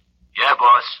 Herman. Yeah,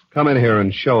 boss. Come in here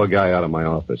and show a guy out of my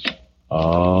office.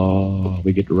 Oh,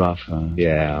 we get rough, huh?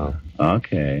 Yeah.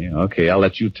 Okay. I'll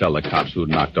let you tell the cops who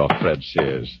knocked off Fred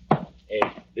Sears. Hey,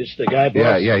 this the guy,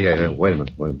 boss? Yeah. Wait a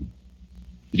minute.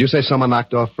 Did you say someone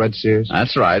knocked off Fred Sears?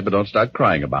 That's right, but don't start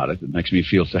crying about it. It makes me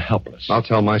feel so helpless. I'll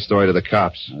tell my story to the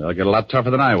cops. They'll get a lot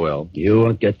tougher than I will. You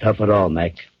won't get tough at all,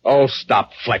 Mac. Oh,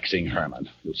 stop flexing, Herman.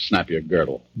 You'll snap your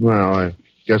girdle. Well, I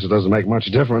guess it doesn't make much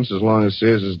difference as long as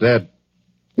Sears is dead.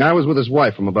 I was with his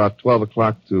wife from about 12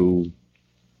 o'clock to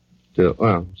it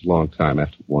was a long time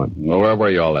after 1. Well, where were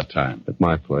you all that time? At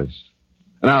my place.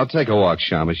 Now, take a walk,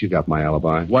 Shamus. You got my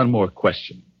alibi. One more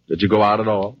question. Did you go out at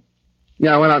all?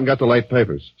 Yeah, I went out and got the late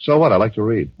papers. So what? I like to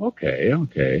read. Okay.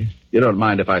 You don't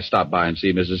mind if I stop by and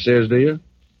see Mrs. Sears, do you?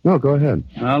 No, go ahead.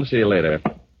 I'll see you later.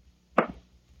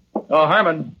 Oh,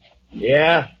 Herman.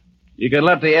 Yeah? You can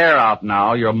let the air out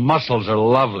now. Your muscles are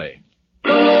lovely.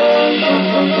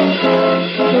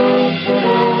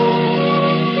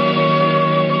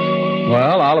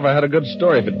 Well, Oliver had a good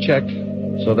story if it checked,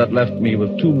 so that left me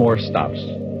with 2 more stops.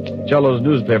 Cello's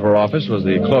newspaper office was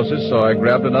the closest, so I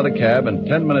grabbed another cab, and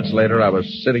 10 minutes later I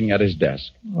was sitting at his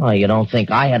desk. Oh, you don't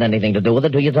think I had anything to do with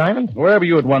it, do you, Diamond? Where were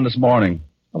you at 1 this morning?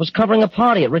 I was covering a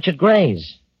party at Richard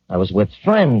Gray's. I was with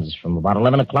friends from about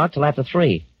 11 o'clock till after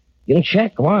 3. You can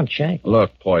check. Go on, check.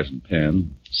 Look, Poison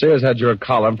Pin. Sears had your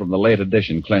column from the late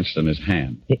edition clenched in his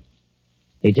hand.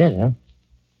 He did, huh?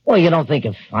 Well, you don't think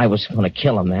if I was going to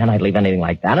kill a man, I'd leave anything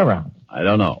like that around? I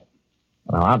don't know.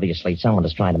 Well, obviously, someone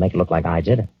is trying to make it look like I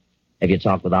did it. Have you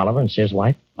talked with Oliver and Sears'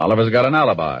 wife? Oliver's got an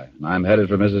alibi, and I'm headed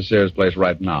for Mrs. Sears' place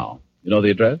right now. You know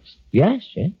the address? Yes.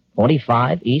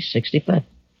 45 East 65th.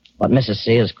 But Mrs.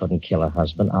 Sears couldn't kill her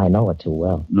husband. I know it too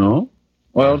well. No?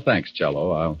 Well, thanks,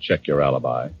 Cello. I'll check your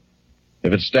alibi.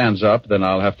 If it stands up, then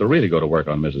I'll have to really go to work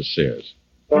on Mrs. Sears.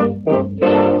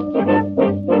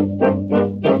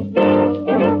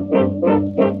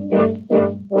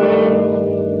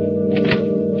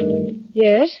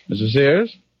 Yes? Mrs.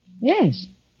 Sears? Yes.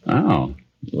 Oh,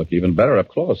 you look even better up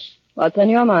close. What's on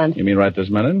your mind? You mean right this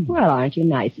minute? Well, aren't you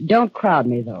nice? Don't crowd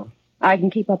me, though. I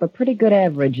can keep up a pretty good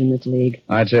average in this league.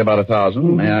 I'd say about 1,000.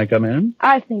 Mm-hmm. May I come in?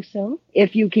 I think so.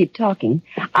 If you keep talking.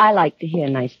 I like to hear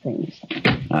nice things.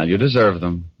 You deserve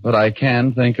them. But I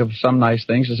can think of some nice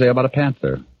things to say about a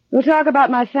panther. We'll talk about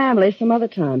my family some other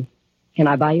time. Can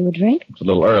I buy you a drink? It's a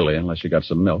little early, unless you got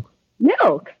some milk.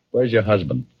 Milk? Where's your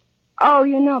husband? Oh,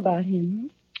 you know about him,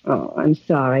 huh? Oh, I'm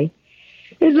sorry.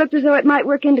 It looked as though it might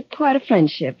work into quite a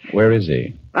friendship. Where is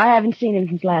he? I haven't seen him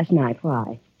since last night.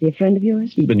 Why? Is he a friend of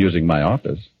yours? He's been using my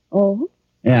office. Oh?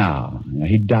 Yeah,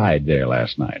 he died there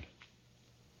last night.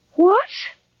 What?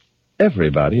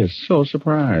 Everybody is so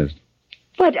surprised.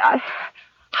 But,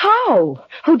 how?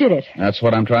 Who did it? That's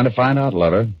what I'm trying to find out,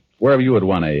 lover. Where were you at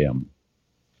 1 a.m.?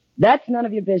 That's none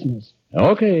of your business.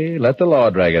 Okay, let the law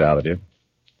drag it out of you.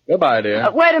 Goodbye, dear.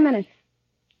 Wait a minute.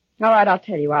 All right, I'll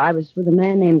tell you. I was with a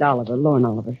man named Oliver, Lorne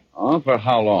Oliver. Oh, for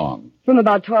how long? From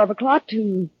about 12 o'clock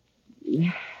to,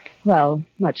 well,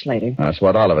 much later. That's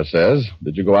what Oliver says.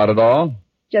 Did you go out at all?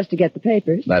 Just to get the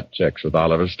papers. That checks with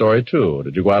Oliver's story, too.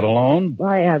 Did you go out alone?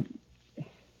 Why,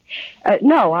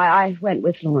 No, I went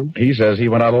with Lorne. He says he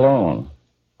went out alone.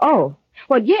 Oh,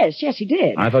 well, yes, he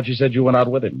did. I thought you said you went out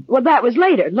with him. Well, that was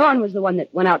later. Lorne was the one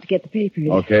that went out to get the papers.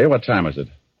 Okay, what time was it?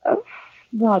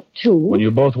 About 2. When you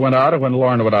both went out or when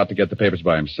Lorne went out to get the papers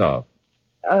by himself?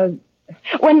 When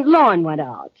Lorne went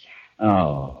out.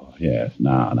 Oh, yes.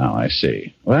 Now I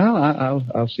see. Well,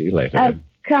 I'll see you later.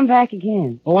 Come back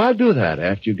again. Oh, I'll do that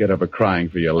after you get over crying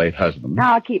for your late husband.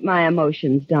 I'll keep my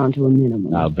emotions down to a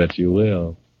minimum. I'll bet you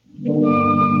will.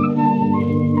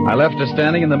 I left her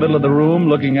standing in the middle of the room,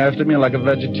 looking after me like a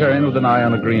vegetarian with an eye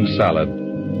on a green salad.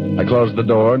 I closed the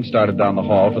door and started down the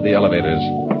hall for the elevators.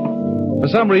 For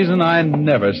some reason, I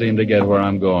never seem to get where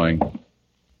I'm going.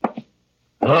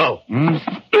 Hello.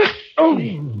 Oh.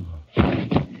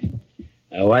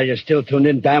 Now, while you're still tuned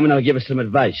in, Diamond, I'll give you some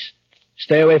advice.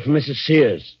 Stay away from Mrs.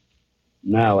 Sears.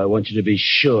 Now, I want you to be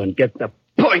sure and get the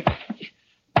point.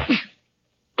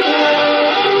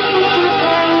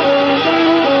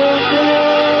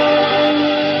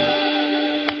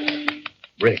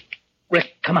 Rick,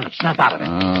 come on, snap out of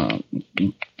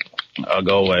it. I'll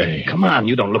go away. Come on,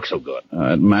 you don't look so good.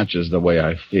 It matches the way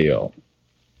I feel.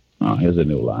 Oh, here's a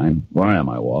new line. Where am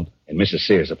I, Walt? In Mrs.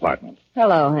 Sears' apartment.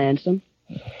 Hello, handsome.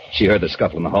 She heard the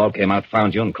scuffle in the hall, came out,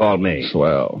 found you, and called me.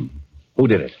 Swell. Who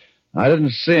did it? I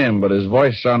didn't see him, but his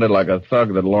voice sounded like a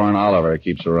thug that Lauren Oliver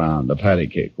keeps around, the patty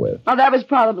cake with. Oh, that was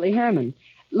probably Herman.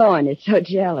 Lorne is so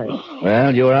jealous.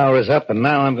 Well, your hour is up, and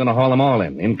now I'm going to haul them all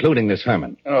in, including this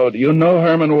Herman. Oh, do you know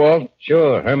Herman, Walt?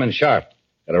 Sure, Herman Sharp.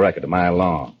 Got a record a mile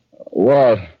long.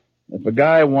 Walt, if a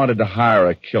guy wanted to hire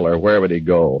a killer, where would he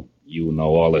go? You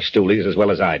know all the stoolies as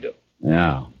well as I do.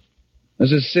 Yeah.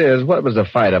 Mrs. Sears, what was the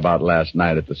fight about last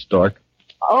night at the Stork?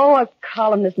 Oh, a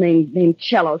columnist named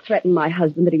Cello threatened my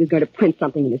husband that he was going to print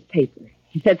something in his paper.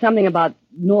 He said something about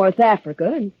North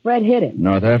Africa, and Fred hit him.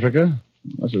 North Africa?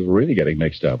 This is really getting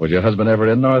mixed up. Was your husband ever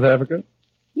in North Africa?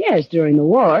 Yes, during the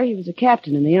war. He was a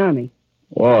captain in the Army.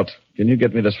 Walt, can you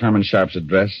get me this Herman Sharp's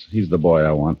address? He's the boy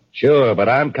I want. Sure, but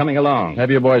I'm coming along.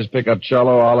 Have your boys pick up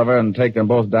Cello, Oliver, and take them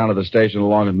both down to the station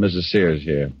along with Mrs. Sears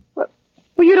here.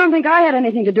 Well, you don't think I had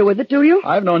anything to do with it, do you?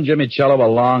 I've known Jimmy Cello a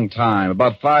long time.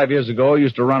 About 5 years ago, he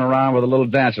used to run around with a little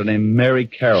dancer named Mary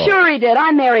Carroll. Sure he did.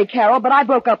 I married Carol, but I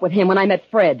broke up with him when I met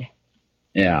Fred.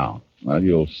 Yeah. Well,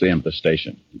 you'll see him at the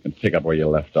station. You can pick up where you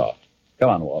left off. Come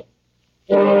on, Walt.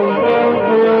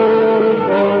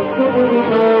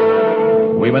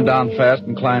 We went down fast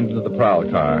and climbed into the prowl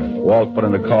car. Walt put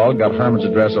in a call, got Herman's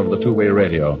address over the two-way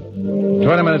radio. 20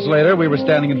 minutes later, we were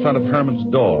standing in front of Herman's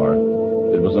door.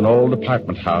 It was an old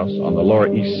apartment house on the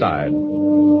Lower East Side.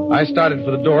 I started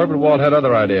for the door, but Walt had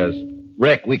other ideas.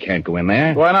 Rick, we can't go in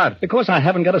there. Why not? Because I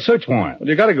haven't got a search warrant. Well,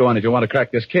 you got to go in if you want to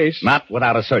crack this case. Not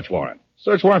without a search warrant.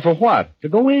 Search warrant for what? To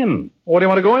go in. What do you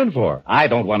want to go in for? I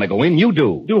don't want to go in. You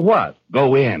do. Do what?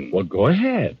 Go in. Well, go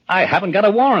ahead. I haven't got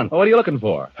a warrant. Well, what are you looking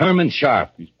for? Herman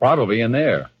Sharp. He's probably in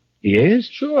there. He is?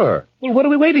 Sure. Well, what are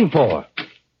we waiting for?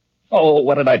 Oh,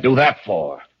 what did I do that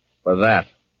for? For that.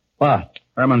 What?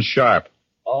 Herman Sharp.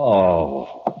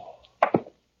 Oh.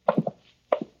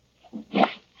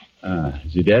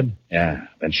 Is he dead? Yeah,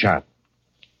 been shot.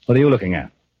 What are you looking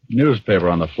at? Newspaper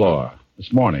on the floor.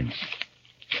 This morning.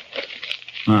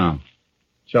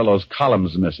 Cello's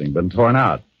column's missing. Been torn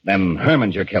out. Then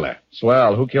Herman's your killer.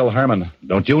 Swell. Who killed Herman?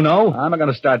 Don't you know? I'm not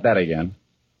going to start that again.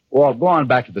 Walt, go on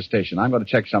back to the station. I'm going to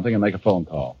check something and make a phone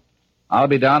call. I'll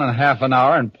be down in half an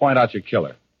hour and point out your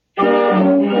killer.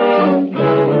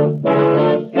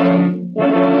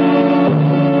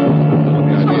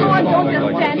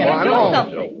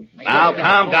 Now,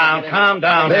 calm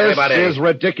down, everybody. This is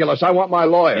ridiculous. I want my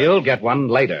lawyer. You'll get one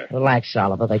later. Relax,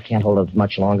 Oliver. They can't hold it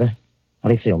much longer. How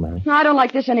do you feel, Mary? I don't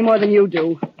like this any more than you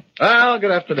do. Well,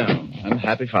 good afternoon, and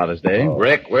happy Father's Day.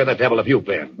 Rick, where the devil have you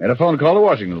been? Made a phone call to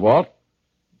Washington, Walt.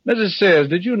 Mrs. Sears,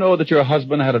 did you know that your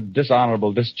husband had a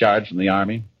dishonorable discharge from the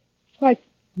Army? Why,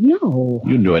 no.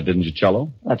 You knew it, didn't you,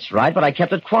 Cello? That's right, but I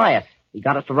kept it quiet. He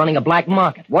got it for running a black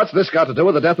market. What's this got to do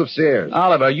with the death of Sears?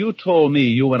 Oliver, you told me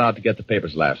you went out to get the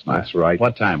papers last night. That's right.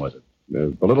 What time was it?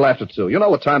 A little after 2. You know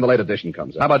what time the late edition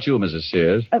comes out. How about you, Mrs.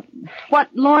 Sears? What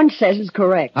Lorne says is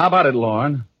correct. How about it,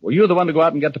 Lorne? Were you the one to go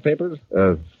out and get the papers?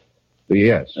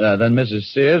 Yes. Then,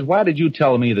 Mrs. Sears, why did you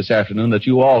tell me this afternoon that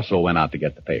you also went out to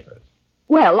get the papers?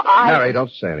 Well, Mary,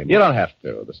 don't say anything. You don't have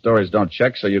to. The stories don't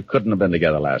check, so you couldn't have been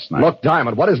together last night. Look,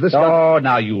 Diamond, what is this? Oh,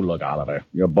 now you look, Oliver.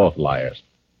 You're both liars.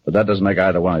 But that doesn't make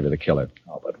either one of you the killer.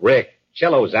 Oh, but Rick,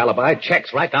 Cello's alibi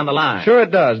checks right down the line. Sure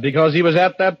it does, because he was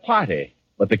at that party.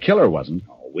 But the killer wasn't.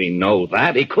 Oh, we know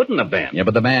that. He couldn't have been. Yeah,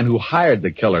 but the man who hired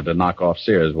the killer to knock off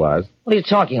Sears was. What are you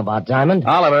talking about, Diamond?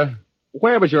 Oliver,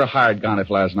 where was your hired gun if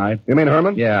last night? You mean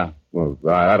Herman? Yeah. Well,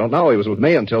 I don't know. He was with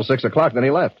me until 6 o'clock, then he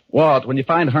left. Walt, when you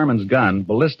find Herman's gun,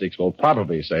 ballistics will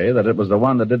probably say that it was the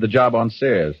one that did the job on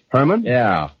Sears. Herman?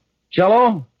 Yeah.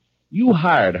 Cello, you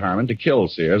hired Herman to kill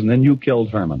Sears, and then you killed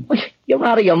Herman. You're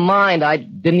out of your mind. I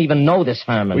didn't even know this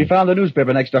Herman. We found the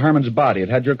newspaper next to Herman's body. It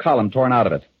had your column torn out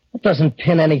of it. That doesn't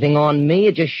pin anything on me.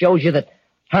 It just shows you that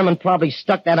Herman probably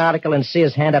stuck that article in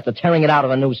Sears' hand after tearing it out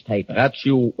of a newspaper. That's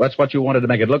what you wanted to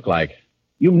make it look like.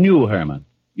 You knew Herman.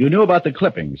 You knew about the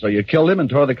clipping, so you killed him and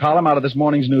tore the column out of this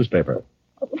morning's newspaper.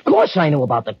 Of course I knew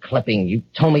about the clipping. You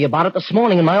told me about it this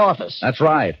morning in my office. That's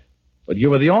right. But you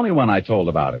were the only one I told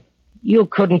about it. You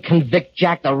couldn't convict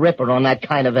Jack the Ripper on that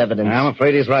kind of evidence. I'm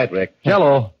afraid he's right, Rick.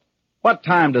 Cello, what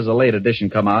time does the late edition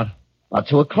come out? About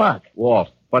 2 o'clock. Walt,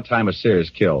 what time was Sears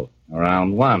killed?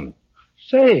 Around 1.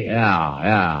 Say.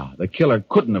 Yeah. The killer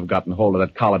couldn't have gotten hold of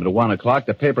that column at 1 o'clock.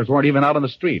 The papers weren't even out on the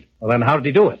street. Well, then how did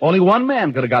he do it? Only one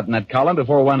man could have gotten that column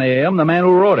before 1 a.m., the man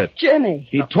who wrote it. Jimmy.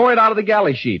 He tore it out of the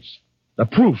galley sheets. The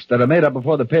proofs that are made up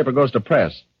before the paper goes to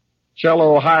press.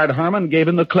 Cello hired Herman, gave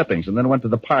him the clippings, and then went to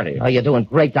the party. Oh, you're doing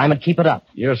great, Diamond. Keep it up.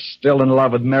 You're still in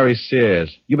love with Mary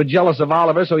Sears. You were jealous of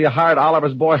Oliver, so you hired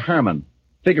Oliver's boy Herman,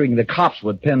 figuring the cops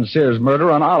would pin Sears' murder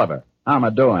on Oliver. How am I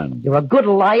doing? You're a good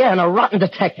liar and a rotten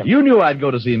detective. You knew I'd go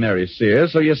to see Mary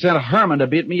Sears, so you sent Herman to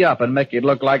beat me up and make it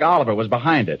look like Oliver was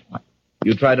behind it.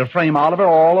 You tried to frame Oliver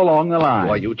all along the line.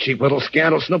 Boy, you cheap little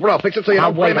scandal snooper. I'll fix it so you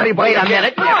don't blame anybody. Wait a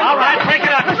minute. All right, break it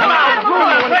up. Come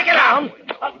on, break it up.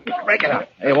 Break it up.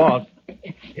 Hey, Walt.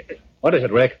 What is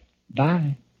it, Rick?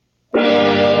 Bye.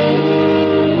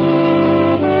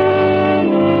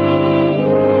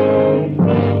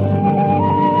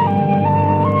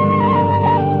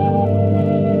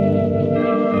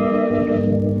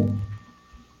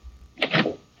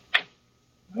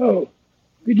 Oh,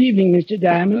 good evening, Mr.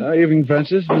 Diamond. Evening,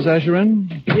 Francis. Miss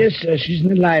Asherin? Yes, sir. She's in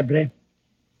the library.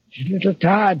 She's a little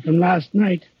tired from last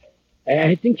night.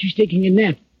 I think she's taking a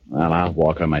nap. Well, I'll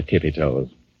walk on my tippy toes.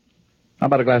 How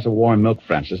about a glass of warm milk,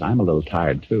 Francis? I'm a little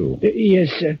tired, too. Yes,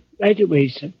 sir. Right away,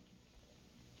 sir.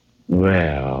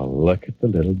 Well, look at the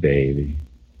little baby.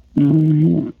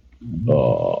 Mm-hmm.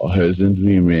 Oh, isn't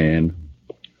he, man?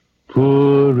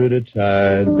 Poor little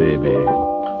tired baby.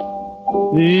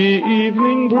 The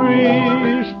evening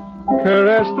breeze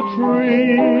caress the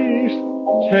trees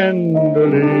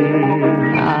tenderly.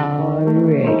 Oh,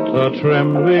 Rick. The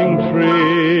trembling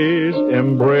trees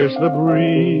embrace the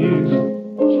breeze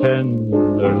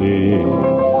tenderly.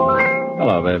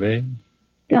 Hello, baby.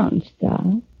 Don't stop.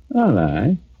 All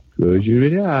right. Close your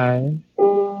little eyes.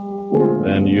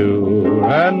 Then you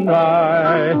and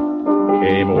I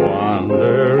came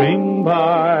wandering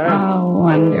by. Oh,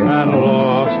 wonderful. And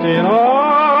lost in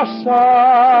our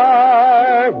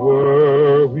sight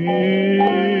were we.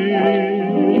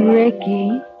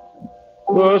 Ricky.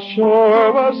 The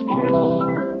shore was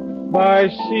kissed by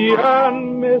sea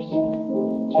and mist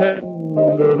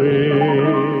tenderly.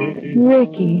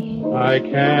 Ricky. I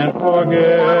can't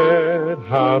forget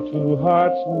how two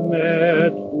hearts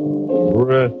met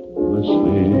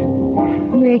breathlessly.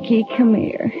 Ricky, come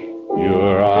here.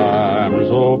 Your arms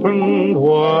opened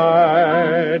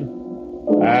wide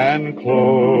and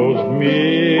closed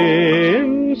me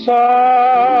inside.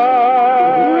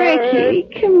 Ricky,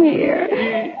 come here.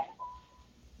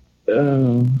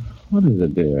 What is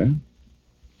it, dear?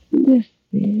 This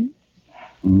is.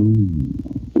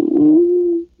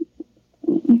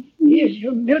 Here's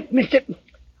your milk, Mr.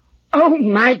 Oh,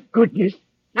 my goodness.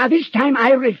 Now, this time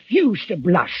I refuse to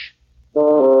blush.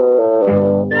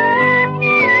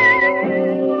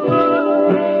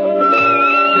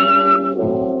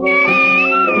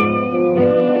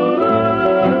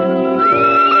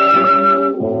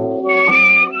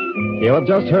 You have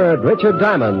just heard Richard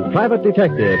Diamond, Private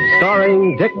Detective,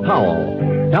 starring Dick Powell.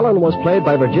 Helen was played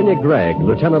by Virginia Gregg,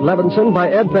 Lieutenant Levinson by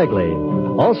Ed Begley.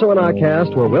 Also in our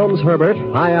cast were Wilms Herbert,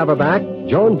 Hy Averback,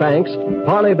 Joan Banks,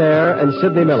 Parley Bear, and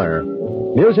Sidney Miller.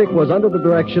 Music was under the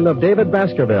direction of David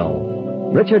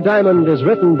Baskerville. Richard Diamond is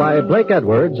written by Blake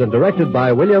Edwards and directed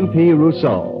by William P.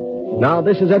 Rousseau. Now,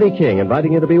 this is Eddie King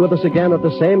inviting you to be with us again at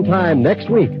the same time next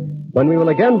week, when we will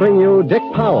again bring you Dick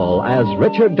Powell as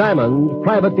Richard Diamond,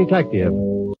 Private Detective.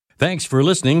 Thanks for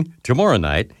listening. Tomorrow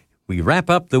night, we wrap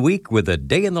up the week with A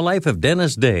Day in the Life of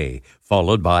Dennis Day,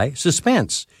 followed by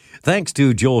Suspense. Thanks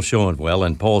to Joel Schoenwell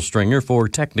and Paul Stringer for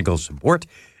technical support.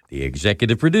 The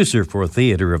executive producer for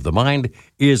Theater of the Mind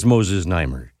is Moses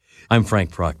Neimer. I'm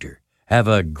Frank Proctor. Have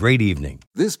a great evening.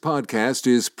 This podcast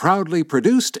is proudly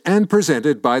produced and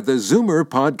presented by the Zoomer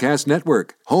Podcast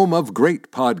Network, home of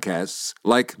great podcasts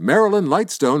like Marilyn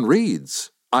Lightstone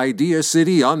Reads, Idea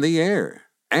City on the Air,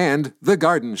 and The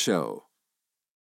Garden Show.